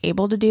partners are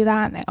able to do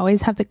that and they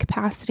always have the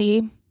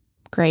capacity,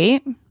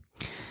 great.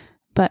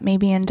 But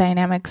maybe in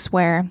dynamics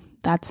where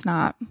it's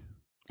not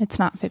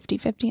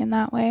 50-50 in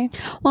that way.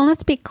 Well,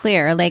 let's be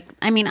clear.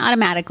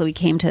 Automatically we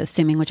came to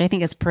assuming, which I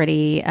think is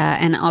pretty,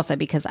 and also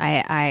because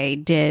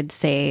I did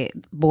say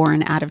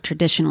born out of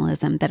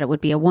traditionalism, that it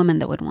would be a woman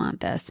that would want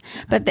this.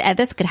 But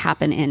this could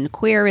happen in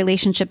queer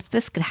relationships.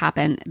 This could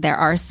happen. There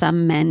are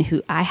some men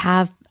who I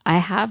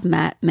have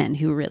met men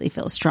who really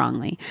feel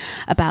strongly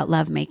about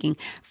lovemaking.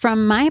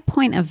 From my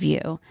point of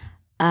view,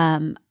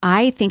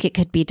 I think it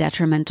could be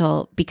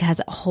detrimental because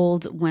it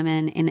holds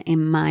women in a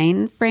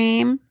mind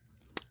frame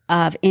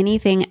of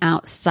anything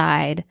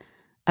outside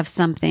of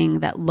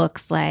something that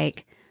looks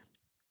like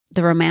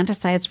the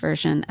romanticized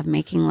version of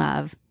making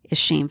love is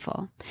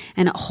shameful.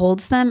 And it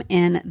holds them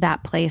in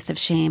that place of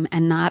shame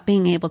and not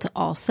being able to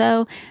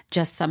also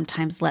just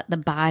sometimes let the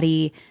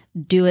body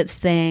do its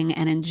thing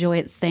and enjoy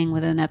its thing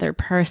with another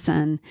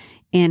person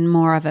in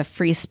more of a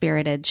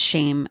free-spirited,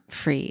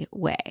 shame-free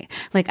way.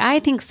 Like, I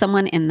think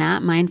someone in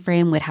that mind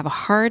frame would have a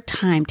hard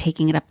time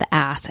taking it up the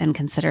ass and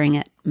considering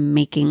it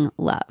making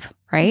love,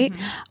 right?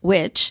 Mm-hmm.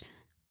 Which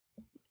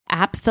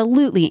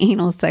absolutely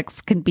anal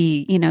sex could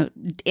be,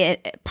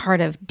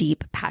 part of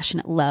deep,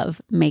 passionate love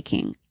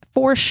making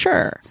for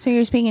sure. So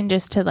you're speaking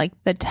just to like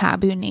the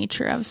taboo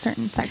nature of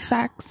certain sex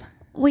acts?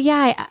 Well,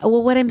 yeah.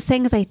 What I'm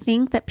saying is I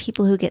think that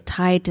people who get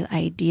tied to the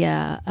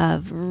idea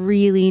of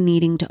really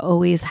needing to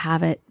always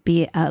have it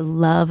be a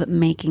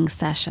love-making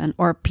session,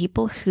 or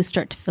people who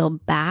start to feel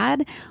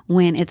bad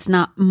when it's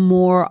not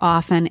more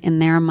often in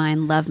their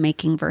mind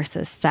love-making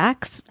versus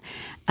sex,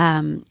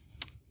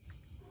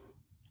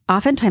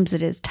 oftentimes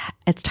it's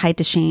tied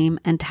to shame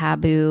and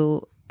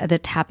taboo, the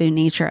taboo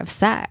nature of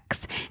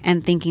sex,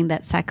 and thinking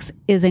that sex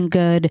isn't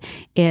good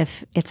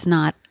if it's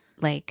not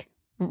like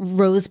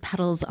rose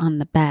petals on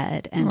the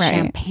bed and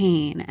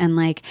champagne and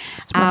like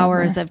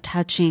hours of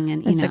touching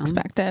and it's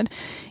expected.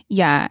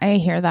 Yeah, I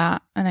hear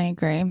that and I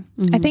agree.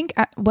 Mm-hmm. I think,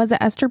 was it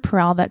Esther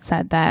Perel that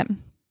said that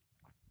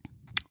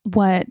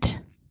what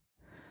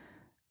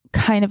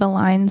kind of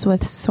aligns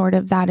with sort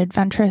of that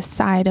adventurous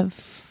side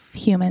of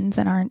humans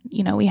and our,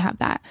 we have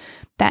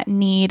that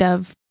need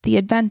of the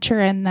adventure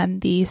and then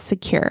the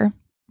secure,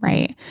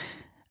 right?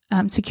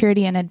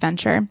 Security and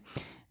adventure,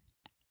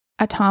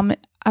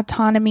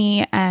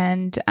 autonomy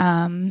and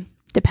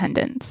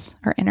dependence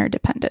or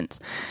interdependence.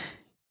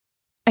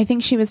 I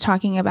think she was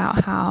talking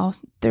about how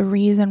the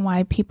reason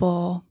why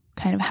people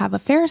kind of have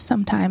affairs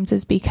sometimes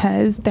is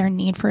because their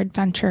need for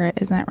adventure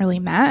isn't really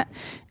met.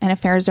 And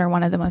affairs are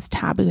one of the most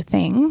taboo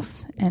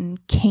things,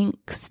 and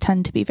kinks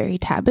tend to be very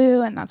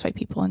taboo, and that's why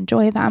people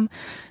enjoy them.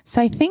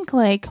 So I think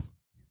like,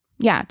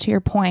 yeah, to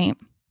your point,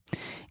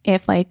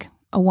 if like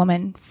a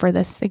woman, for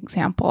this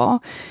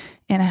example,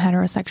 in a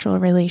heterosexual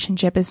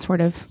relationship is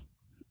sort of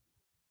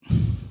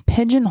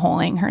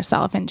pigeonholing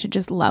herself into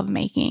just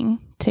lovemaking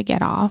to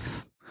get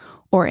off,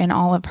 or in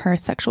all of her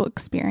sexual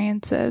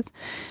experiences,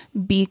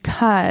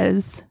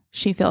 because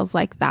she feels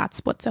like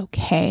that's what's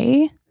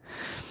okay,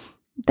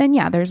 then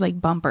yeah, there's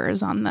like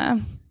bumpers on the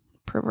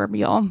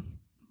proverbial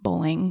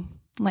bowling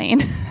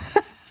lane.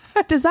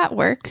 Does that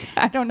work?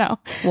 I don't know.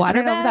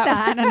 Waterbed?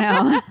 I don't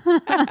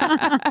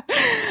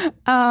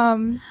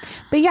know.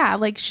 But yeah,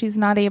 like she's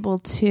not able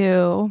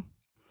to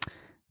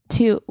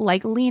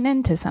like lean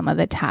into some of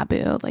the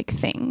taboo like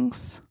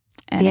things.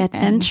 And, the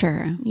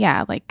adventure.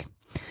 Like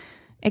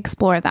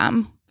explore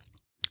them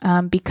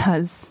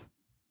because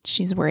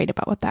she's worried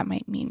about what that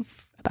might mean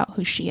about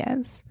who she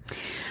is.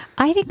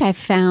 I think I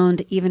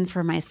found, even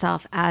for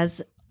myself,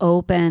 as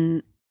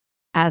open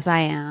as I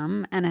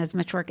am and as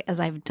much work as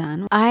I've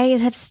done, I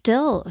have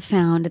still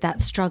found that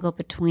struggle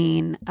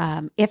between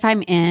if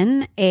I'm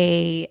in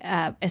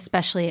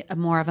especially a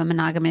more of a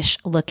monogamish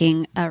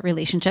looking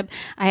relationship,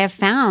 I have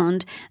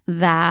found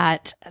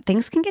that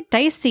things can get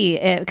dicey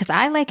because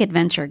I like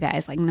adventure,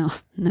 guys. Like, no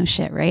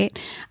shit, right?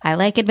 I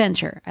like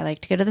adventure. I like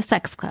to go to the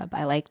sex club.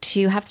 I like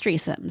to have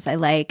threesomes. I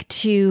like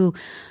to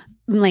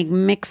like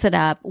mix it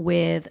up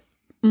with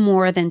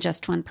more than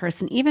just one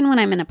person, even when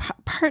I'm in a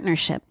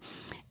partnership.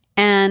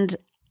 And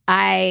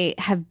I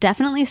have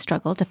definitely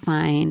struggled to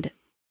find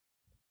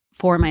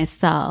for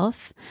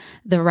myself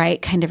the right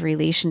kind of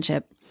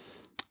relationship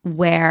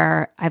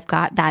where I've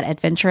got that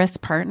adventurous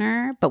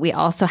partner, but we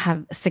also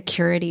have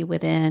security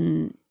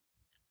within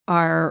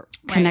our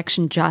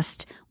connection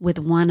just with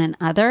one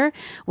another,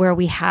 where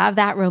we have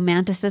that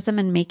romanticism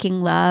and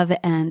making love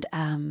and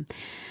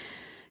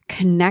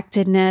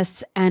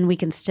connectedness, and we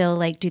can still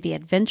like do the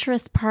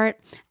adventurous part.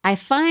 I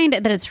find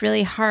that it's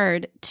really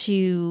hard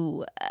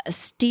to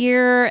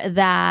steer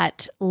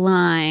that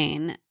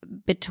line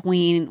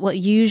between, well,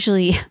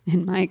 usually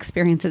in my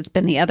experience, it's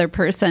been the other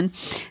person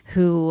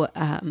who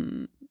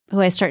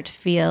I start to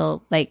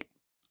feel like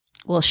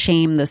will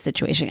shame the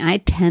situation. I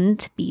tend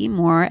to be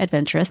more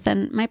adventurous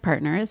than my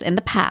partners in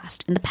the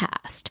past.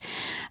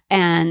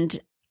 And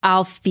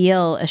I'll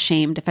feel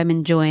ashamed if I'm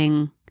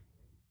enjoying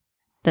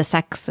the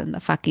sex and the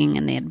fucking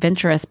and the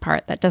adventurous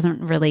part that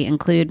doesn't really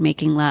include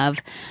making love.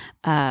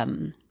 I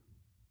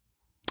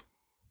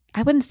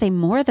wouldn't say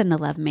more than the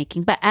love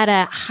making, but at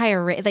a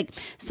higher rate. Like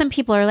some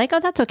people are like, oh,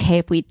 that's okay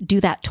if we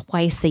do that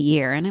twice a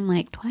year. And I'm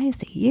like,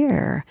 twice a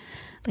year?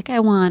 Like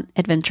I want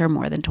adventure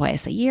more than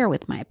twice a year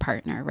with my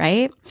partner,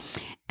 right?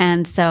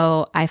 And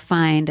so I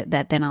find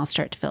that then I'll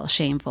start to feel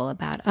shameful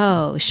about,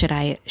 oh, should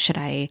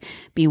I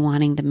be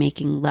wanting the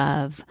making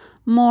love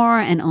more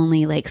and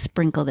only like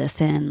sprinkle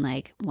this in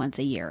like once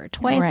a year or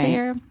twice a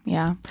year?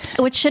 Yeah.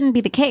 Which shouldn't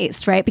be the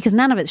case, right? Because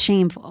none of it's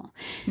shameful.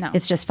 No.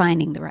 It's just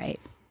finding the right,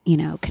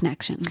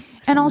 connection.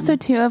 And also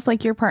too, if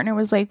like your partner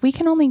was like, we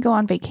can only go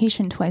on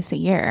vacation twice a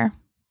year.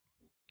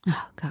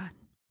 Oh God.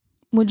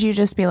 Would you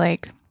just be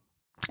like,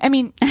 I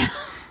mean,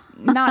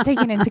 not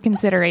taking into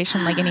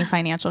consideration like any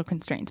financial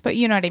constraints, but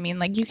you know what I mean?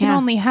 Like you can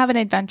only have an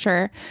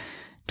adventure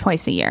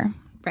twice a year.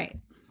 Right.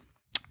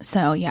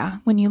 So yeah,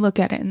 when you look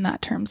at it in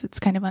that terms, it's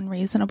kind of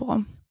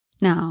unreasonable.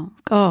 No.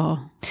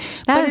 Oh,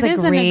 that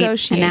is a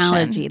great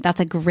analogy.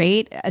 That's a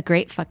great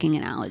fucking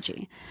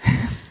analogy.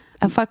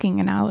 A fucking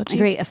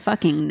analogy. A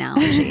fucking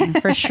analogy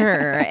for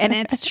sure. And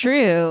it's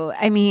true.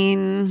 I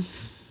mean,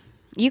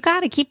 you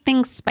got to keep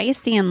things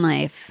spicy in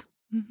life.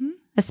 Mm-hmm.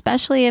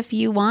 Especially if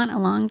you want a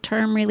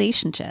long-term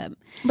relationship.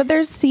 But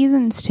there's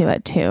seasons to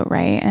it too,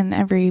 right? And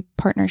every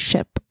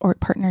partnership or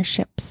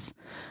partnerships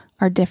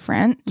are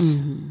different.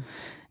 Mm-hmm.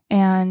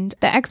 And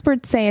the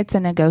experts say it's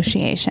a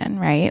negotiation,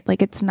 right?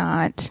 Like it's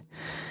not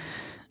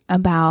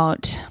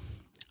about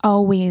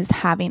always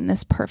having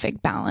this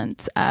perfect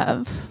balance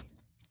of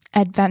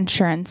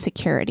adventure and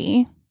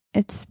security.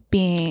 It's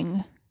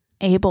being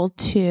able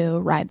to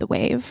ride the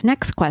wave.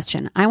 Next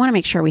question. I want to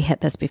make sure we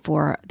hit this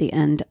before the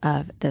end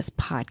of this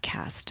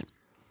podcast.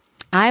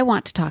 I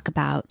want to talk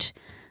about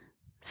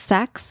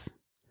sex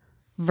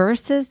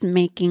versus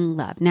making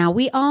love. Now,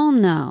 we all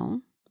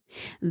know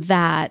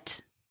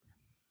that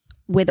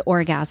with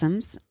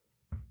orgasms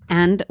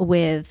and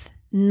with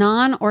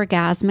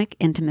non-orgasmic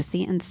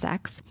intimacy and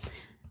sex,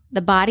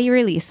 the body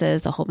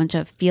releases a whole bunch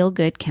of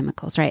feel-good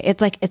chemicals, right?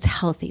 It's like it's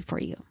healthy for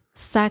you.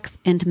 Sex,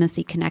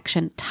 intimacy,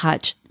 connection,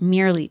 touch,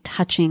 merely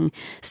touching,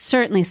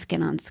 certainly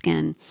skin on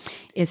skin,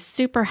 is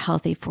super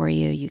healthy for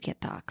you. You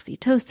get the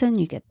oxytocin,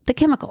 you get the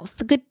chemicals,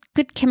 the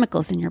good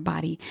chemicals in your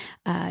body,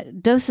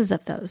 doses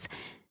of those.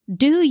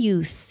 Do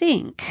you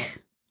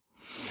think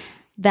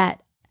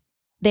that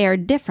they are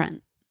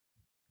different?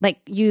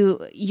 Like you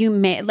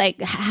may like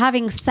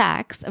having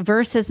sex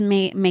versus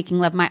making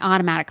love. My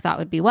automatic thought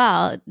would be,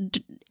 well,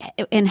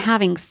 in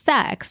having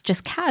sex,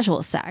 just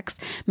casual sex,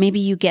 maybe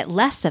you get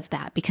less of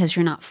that because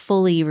you're not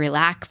fully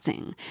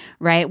relaxing,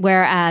 right?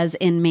 Whereas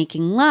in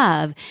making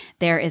love,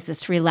 there is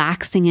this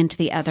relaxing into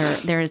the other.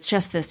 There is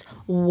just this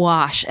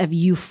wash of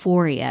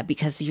euphoria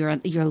because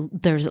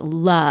there's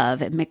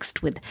love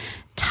mixed with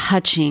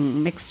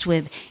touching, mixed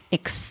with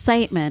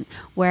excitement.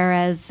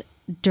 Whereas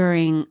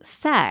during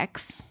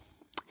sex,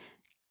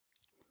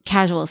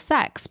 casual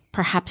sex,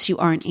 perhaps you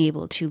aren't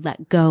able to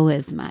let go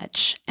as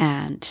much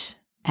and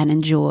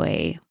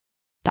enjoy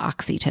the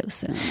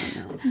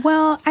oxytocin.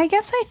 Well, I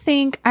guess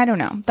I don't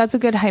know. That's a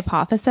good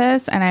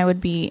hypothesis, and I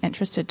would be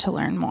interested to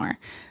learn more.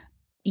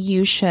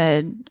 You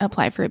should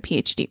apply for a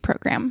PhD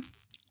program.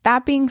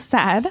 That being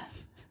said,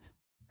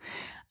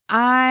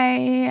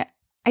 I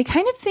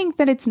kind of think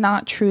that it's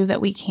not true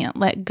that we can't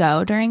let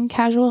go during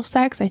casual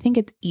sex. I think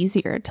it's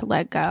easier to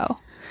let go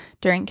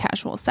during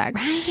casual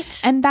sex.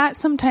 Right. And that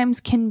sometimes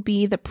can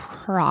be the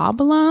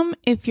problem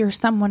if you're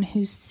someone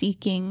who's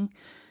seeking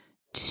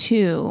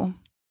to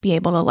be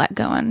able to let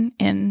go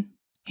in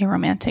a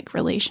romantic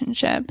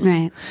relationship.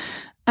 Right.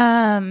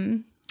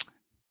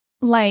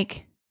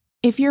 Like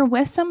if you're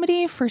with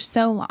somebody for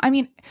so long, I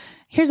mean,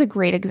 here's a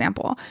great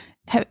example.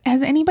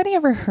 Has anybody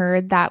ever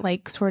heard that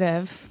like sort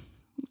of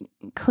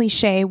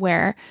cliche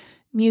where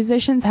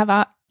musicians have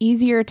a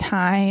easier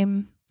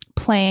time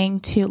playing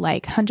to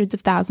like hundreds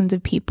of thousands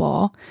of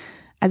people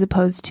as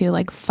opposed to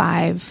like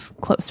 5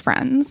 close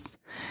friends?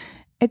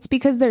 It's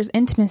because there's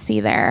intimacy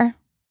there,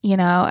 you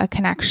know, a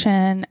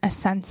connection, a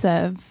sense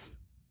of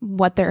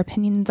what their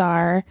opinions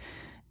are,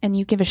 and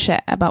you give a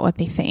shit about what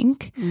they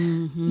think.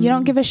 Mm-hmm. You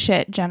don't give a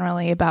shit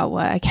generally about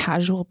what a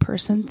casual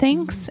person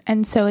thinks. Mm-hmm.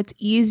 And so it's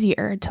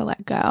easier to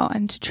let go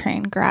and to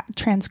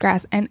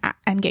transgress and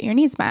get your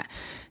needs met.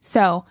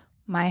 So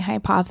my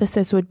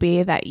hypothesis would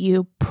be that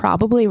you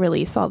probably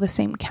release all the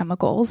same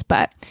chemicals,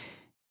 but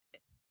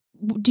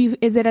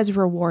is it as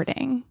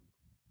rewarding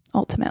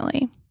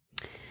ultimately?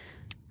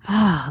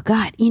 Oh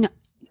God. You know,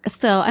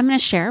 so I'm going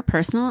to share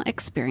personal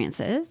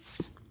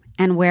experiences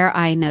and where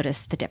I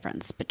notice the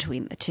difference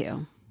between the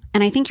two.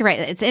 And I think you're right.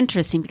 It's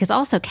interesting because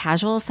also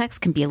casual sex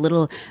can be a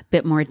little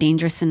bit more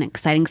dangerous and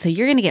exciting. So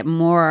you're going to get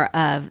more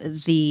of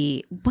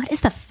what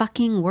is the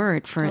fucking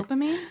word for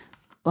dopamine?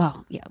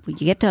 Well, yeah, when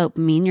you get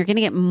dopamine, you're going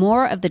to get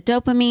more of the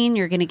dopamine.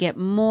 You're going to get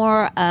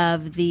more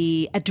of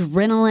the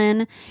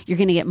adrenaline. You're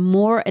going to get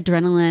more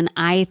adrenaline,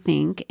 I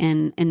think,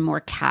 in more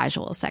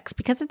casual sex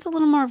because it's a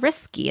little more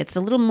risky. It's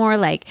a little more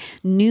like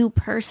new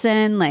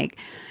person, like,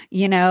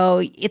 you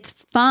know, it's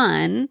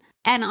fun.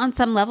 And on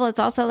some level, it's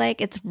also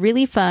like, it's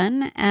really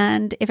fun.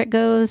 And if it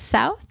goes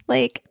south,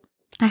 like,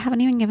 I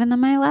haven't even given them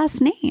my last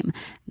name.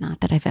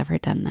 Not that I've ever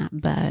done that,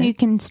 but... So you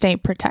can stay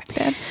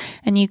protected,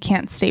 and you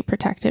can't stay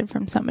protected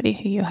from somebody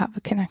who you have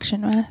a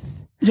connection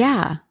with.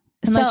 Yeah.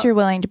 Unless you're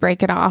willing to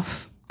break it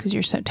off because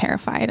you're so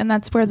terrified. And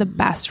that's where the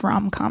best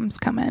rom-coms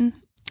come in.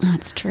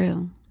 That's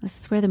true.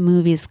 This is where the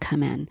movies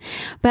come in.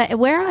 But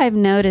where I've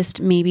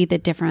noticed maybe the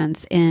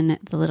difference in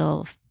the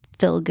little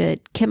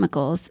feel-good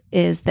chemicals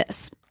is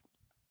this.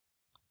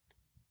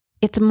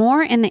 It's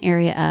more in the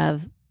area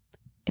of,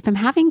 if I'm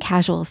having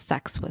casual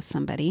sex with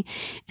somebody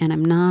and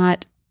I'm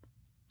not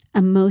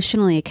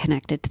emotionally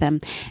connected to them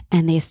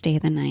and they stay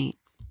the night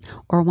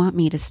or want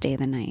me to stay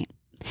the night,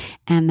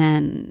 and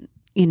then,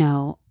 you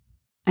know,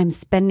 I'm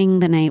spending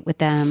the night with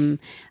them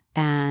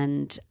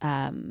and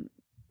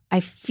I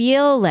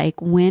feel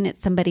like when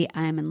it's somebody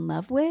I'm in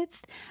love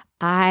with,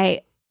 I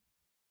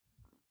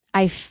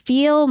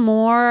feel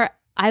more,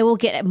 I will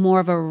get more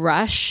of a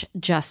rush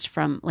just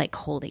from like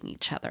holding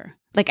each other.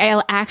 Like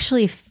I'll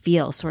actually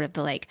feel sort of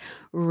the like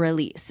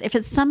release. If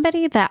it's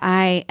somebody that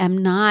I am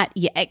not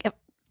yet,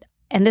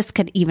 and this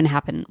could even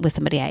happen with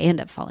somebody I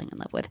end up falling in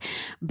love with,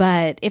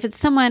 but if it's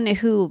someone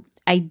who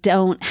I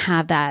don't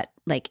have that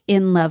like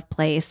in love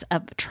place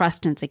of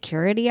trust and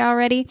security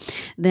already,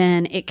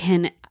 then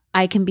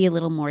I can be a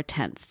little more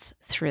tense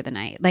through the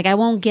night. Like I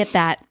won't get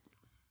that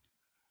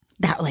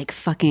like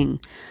fucking,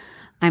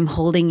 I'm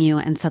holding you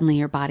and suddenly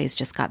your body's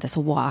just got this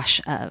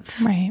wash of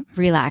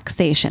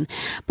relaxation.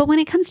 But when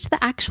it comes to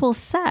the actual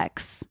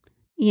sex,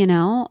 you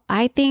know,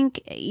 I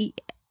think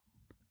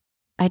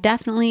I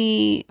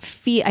definitely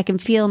I can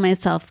feel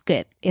myself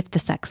good if the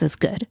sex is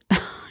good.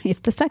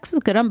 If the sex is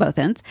good on both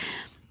ends,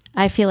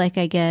 I feel like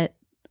I get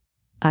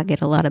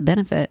a lot of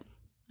benefit.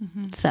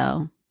 Mm-hmm.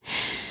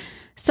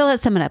 So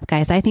let's sum it up,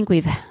 guys. I think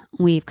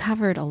we've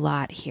covered a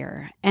lot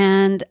here.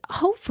 And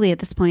hopefully at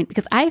this point,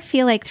 because I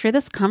feel like through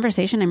this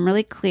conversation, I'm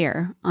really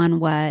clear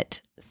on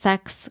what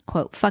sex,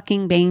 quote,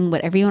 fucking, banging,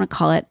 whatever you want to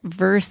call it,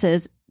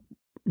 versus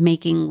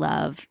making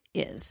love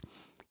is.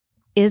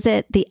 Is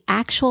it the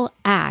actual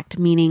act,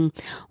 meaning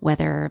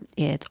whether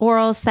it's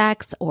oral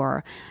sex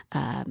or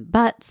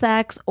butt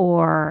sex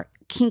or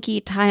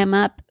kinky tie him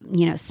up,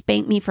 you know,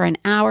 spank me for an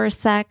hour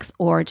sex,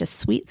 or just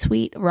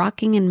sweet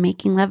rocking and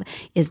making love?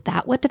 Is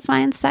that what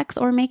defines sex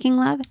or making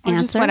love? Or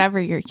just whatever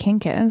your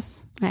kink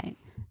is. Right.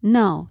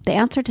 No, the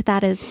answer to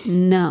that is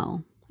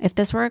no. If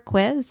this were a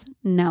quiz,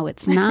 no,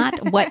 it's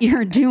not what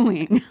you're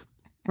doing.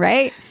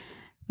 Right?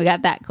 We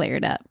got that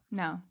cleared up.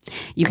 No.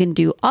 You can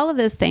do all of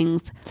those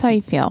things. That's how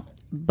you feel.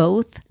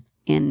 Both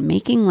in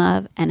making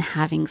love and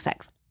having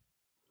sex.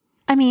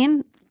 I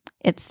mean,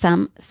 it's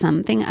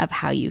something of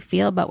how you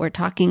feel, but we're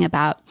talking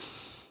about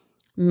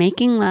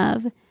making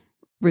love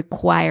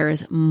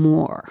requires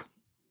more.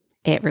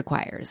 It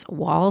requires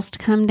walls to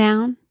come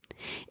down.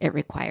 It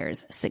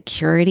requires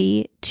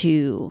security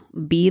to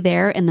be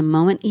there in the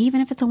moment, even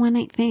if it's a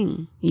one-night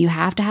thing. You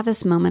have to have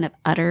this moment of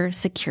utter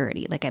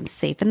security. Like, I'm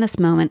safe in this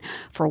moment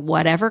for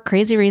whatever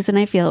crazy reason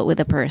I feel it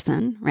with a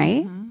person,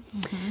 right?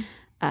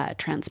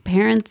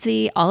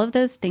 Transparency, all of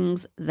those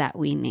things that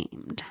we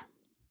named.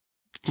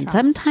 And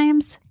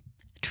sometimes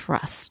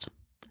trust.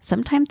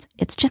 Sometimes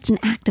it's just an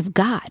act of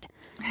God.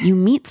 You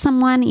meet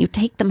someone, you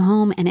take them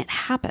home, and it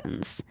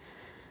happens.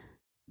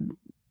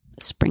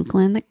 Sprinkle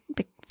in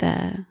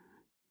the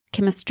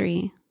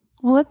chemistry.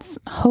 Well, let's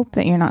hope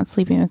that you're not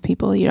sleeping with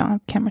people you don't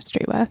have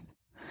chemistry with.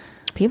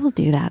 People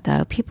do that,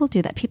 though. People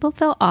do that. People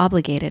feel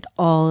obligated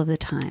all of the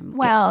time.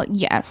 Well,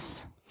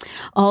 yes.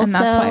 Also, and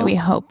that's why we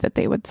hope that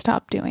they would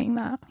stop doing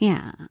that.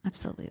 Yeah,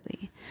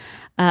 absolutely.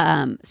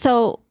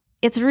 So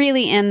it's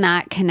really in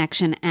that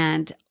connection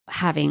and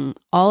having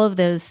all of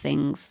those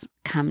things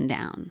come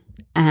down.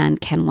 And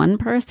can one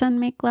person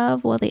make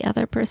love while the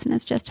other person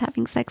is just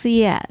having sex?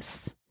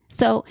 Yes.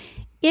 So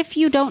if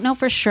you don't know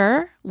for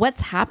sure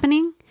what's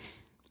happening,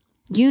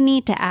 you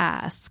need to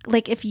ask.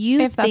 Like, if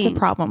that's a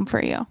problem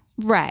for you.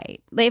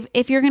 Right. Like,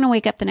 if you're going to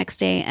wake up the next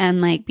day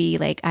and like be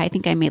like, I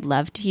think I made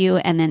love to you,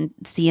 and then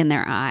see in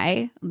their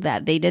eye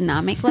that they did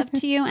not make love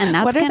to you. And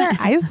that's what do their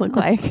eyes look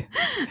like?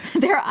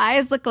 Their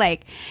eyes look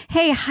like,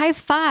 hey, high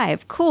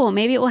five. Cool.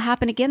 Maybe it will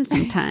happen again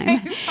sometime.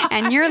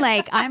 And you're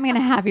like, I'm going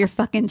to have your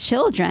fucking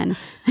children.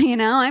 You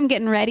know, I'm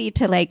getting ready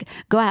to like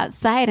go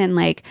outside and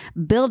like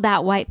build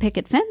that white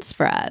picket fence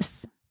for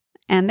us.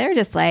 And they're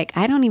just like,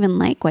 I don't even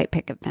like white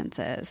picket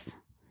fences.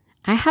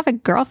 I have a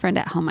girlfriend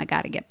at home I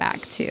got to get back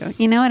to.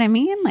 You know what I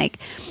mean? Like,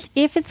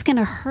 if it's going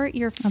to hurt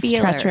your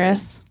feelings,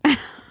 treacherous.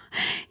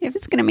 If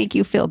it's going to make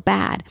you feel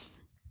bad,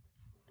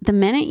 the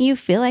minute you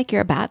feel like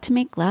you're about to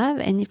make love,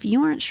 and if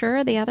you aren't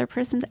sure the other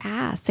person's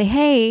ass, say,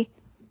 hey,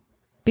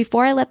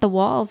 before I let the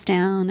walls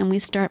down and we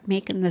start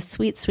making the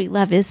sweet, sweet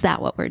love, is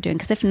that what we're doing?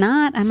 Because if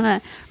not, I'm going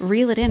to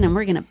reel it in and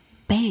we're going to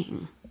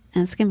bang.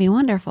 And it's going to be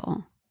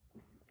wonderful.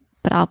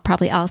 But I'll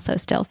probably also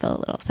still feel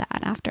a little sad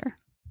after.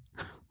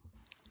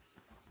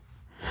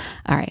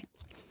 All right.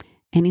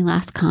 Any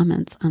last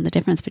comments on the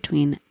difference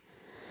between...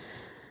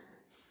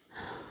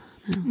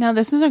 No,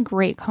 this is a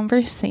great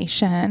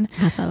conversation.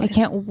 I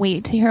can't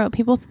wait to hear what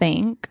people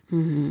think.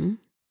 Mm-hmm.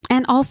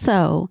 And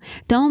also,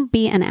 don't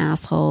be an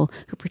asshole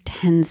who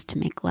pretends to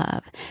make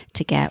love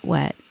to get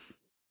what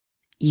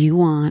you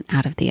want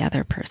out of the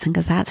other person,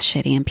 because that's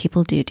shitty, and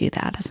people do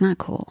that. That's not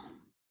cool.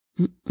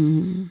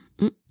 Mm-mm.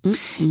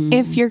 Mm-mm.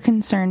 If you're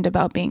concerned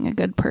about being a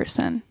good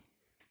person.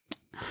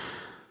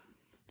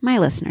 My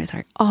listeners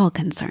are all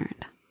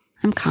concerned.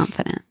 I'm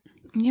confident.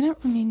 You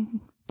never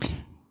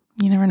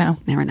know.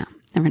 Never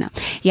know.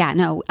 Yeah,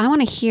 no, I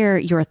want to hear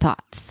your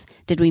thoughts.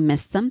 Did we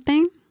miss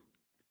something?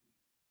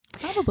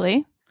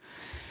 Probably.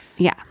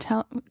 Yeah.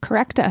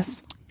 Correct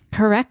us.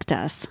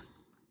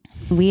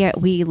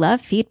 We love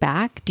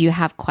feedback. Do you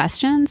have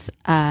questions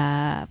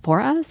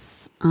for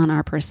us on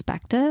our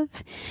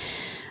perspective?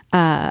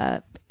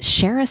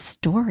 Share a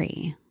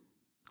story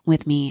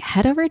with me.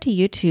 Head over to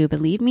YouTube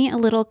and leave me a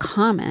little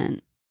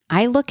comment.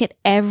 I look at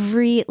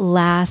every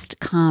last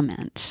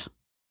comment.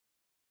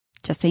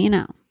 Just so you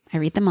know, I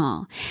read them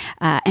all.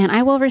 And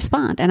I will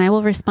respond. And I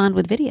will respond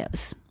with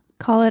videos.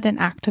 Call it an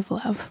act of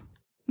love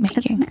making.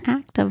 It's an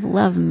act of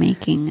love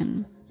making.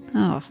 And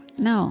oh,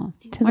 no,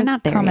 we're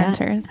not there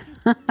commenters.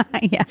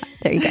 Yet. Yeah,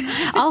 there you go.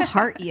 I'll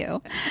heart you.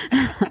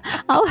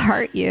 I'll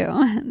heart you.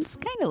 It's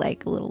kind of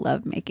like a little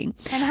love making.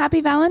 And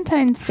happy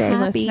Valentine's Day,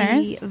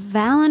 listeners.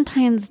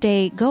 Valentine's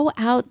Day. Go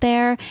out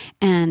there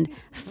and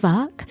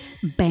fuck,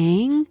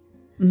 bang,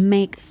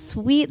 make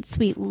sweet,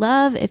 sweet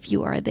love if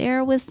you are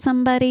there with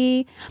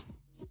somebody.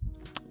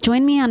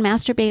 Join me on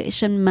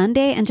Masturbation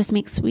Monday and just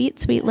make sweet,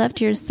 sweet love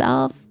to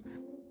yourself.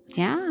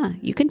 Yeah,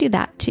 you can do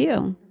that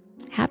too.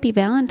 Happy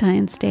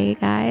Valentine's Day,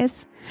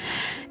 guys.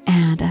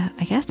 And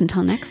I guess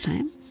until next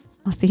time,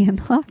 I'll see you in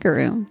the locker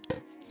room.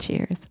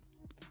 Cheers.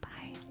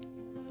 Bye.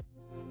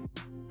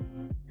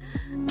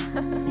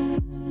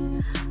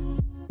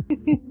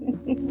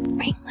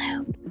 Ring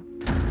loop.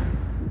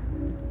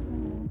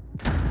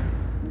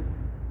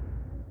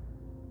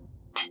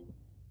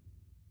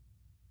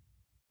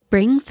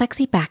 Bring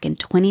sexy back in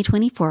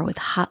 2024 with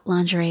hot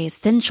lingerie,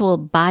 sensual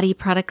body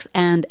products,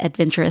 and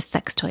adventurous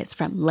sex toys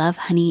from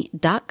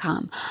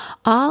lovehoney.com.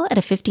 All at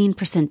a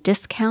 15%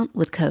 discount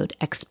with code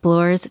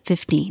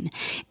EXPLORERS15.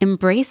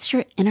 Embrace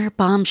your inner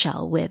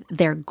bombshell with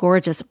their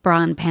gorgeous bra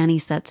and panty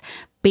sets,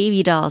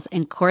 baby dolls,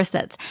 and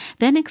corsets.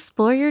 Then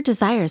explore your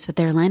desires with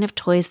their line of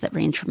toys that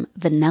range from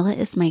vanilla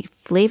is my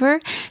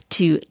flavor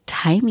to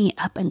tie me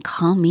up and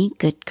call me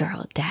good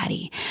girl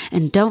daddy.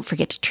 And don't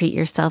forget to treat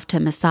yourself to a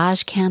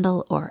massage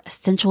candle or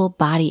essential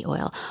body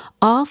oil,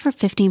 all for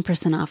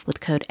 15% off with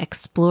code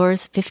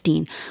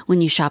EXPLORES15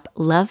 when you shop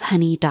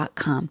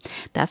lovehoney.com.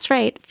 That's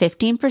right,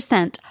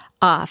 15%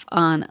 off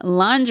on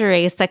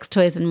lingerie, sex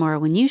toys, and more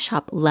when you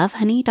shop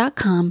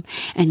lovehoney.com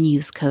and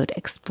use code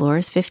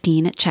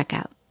EXPLORES15 at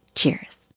checkout. Cheers.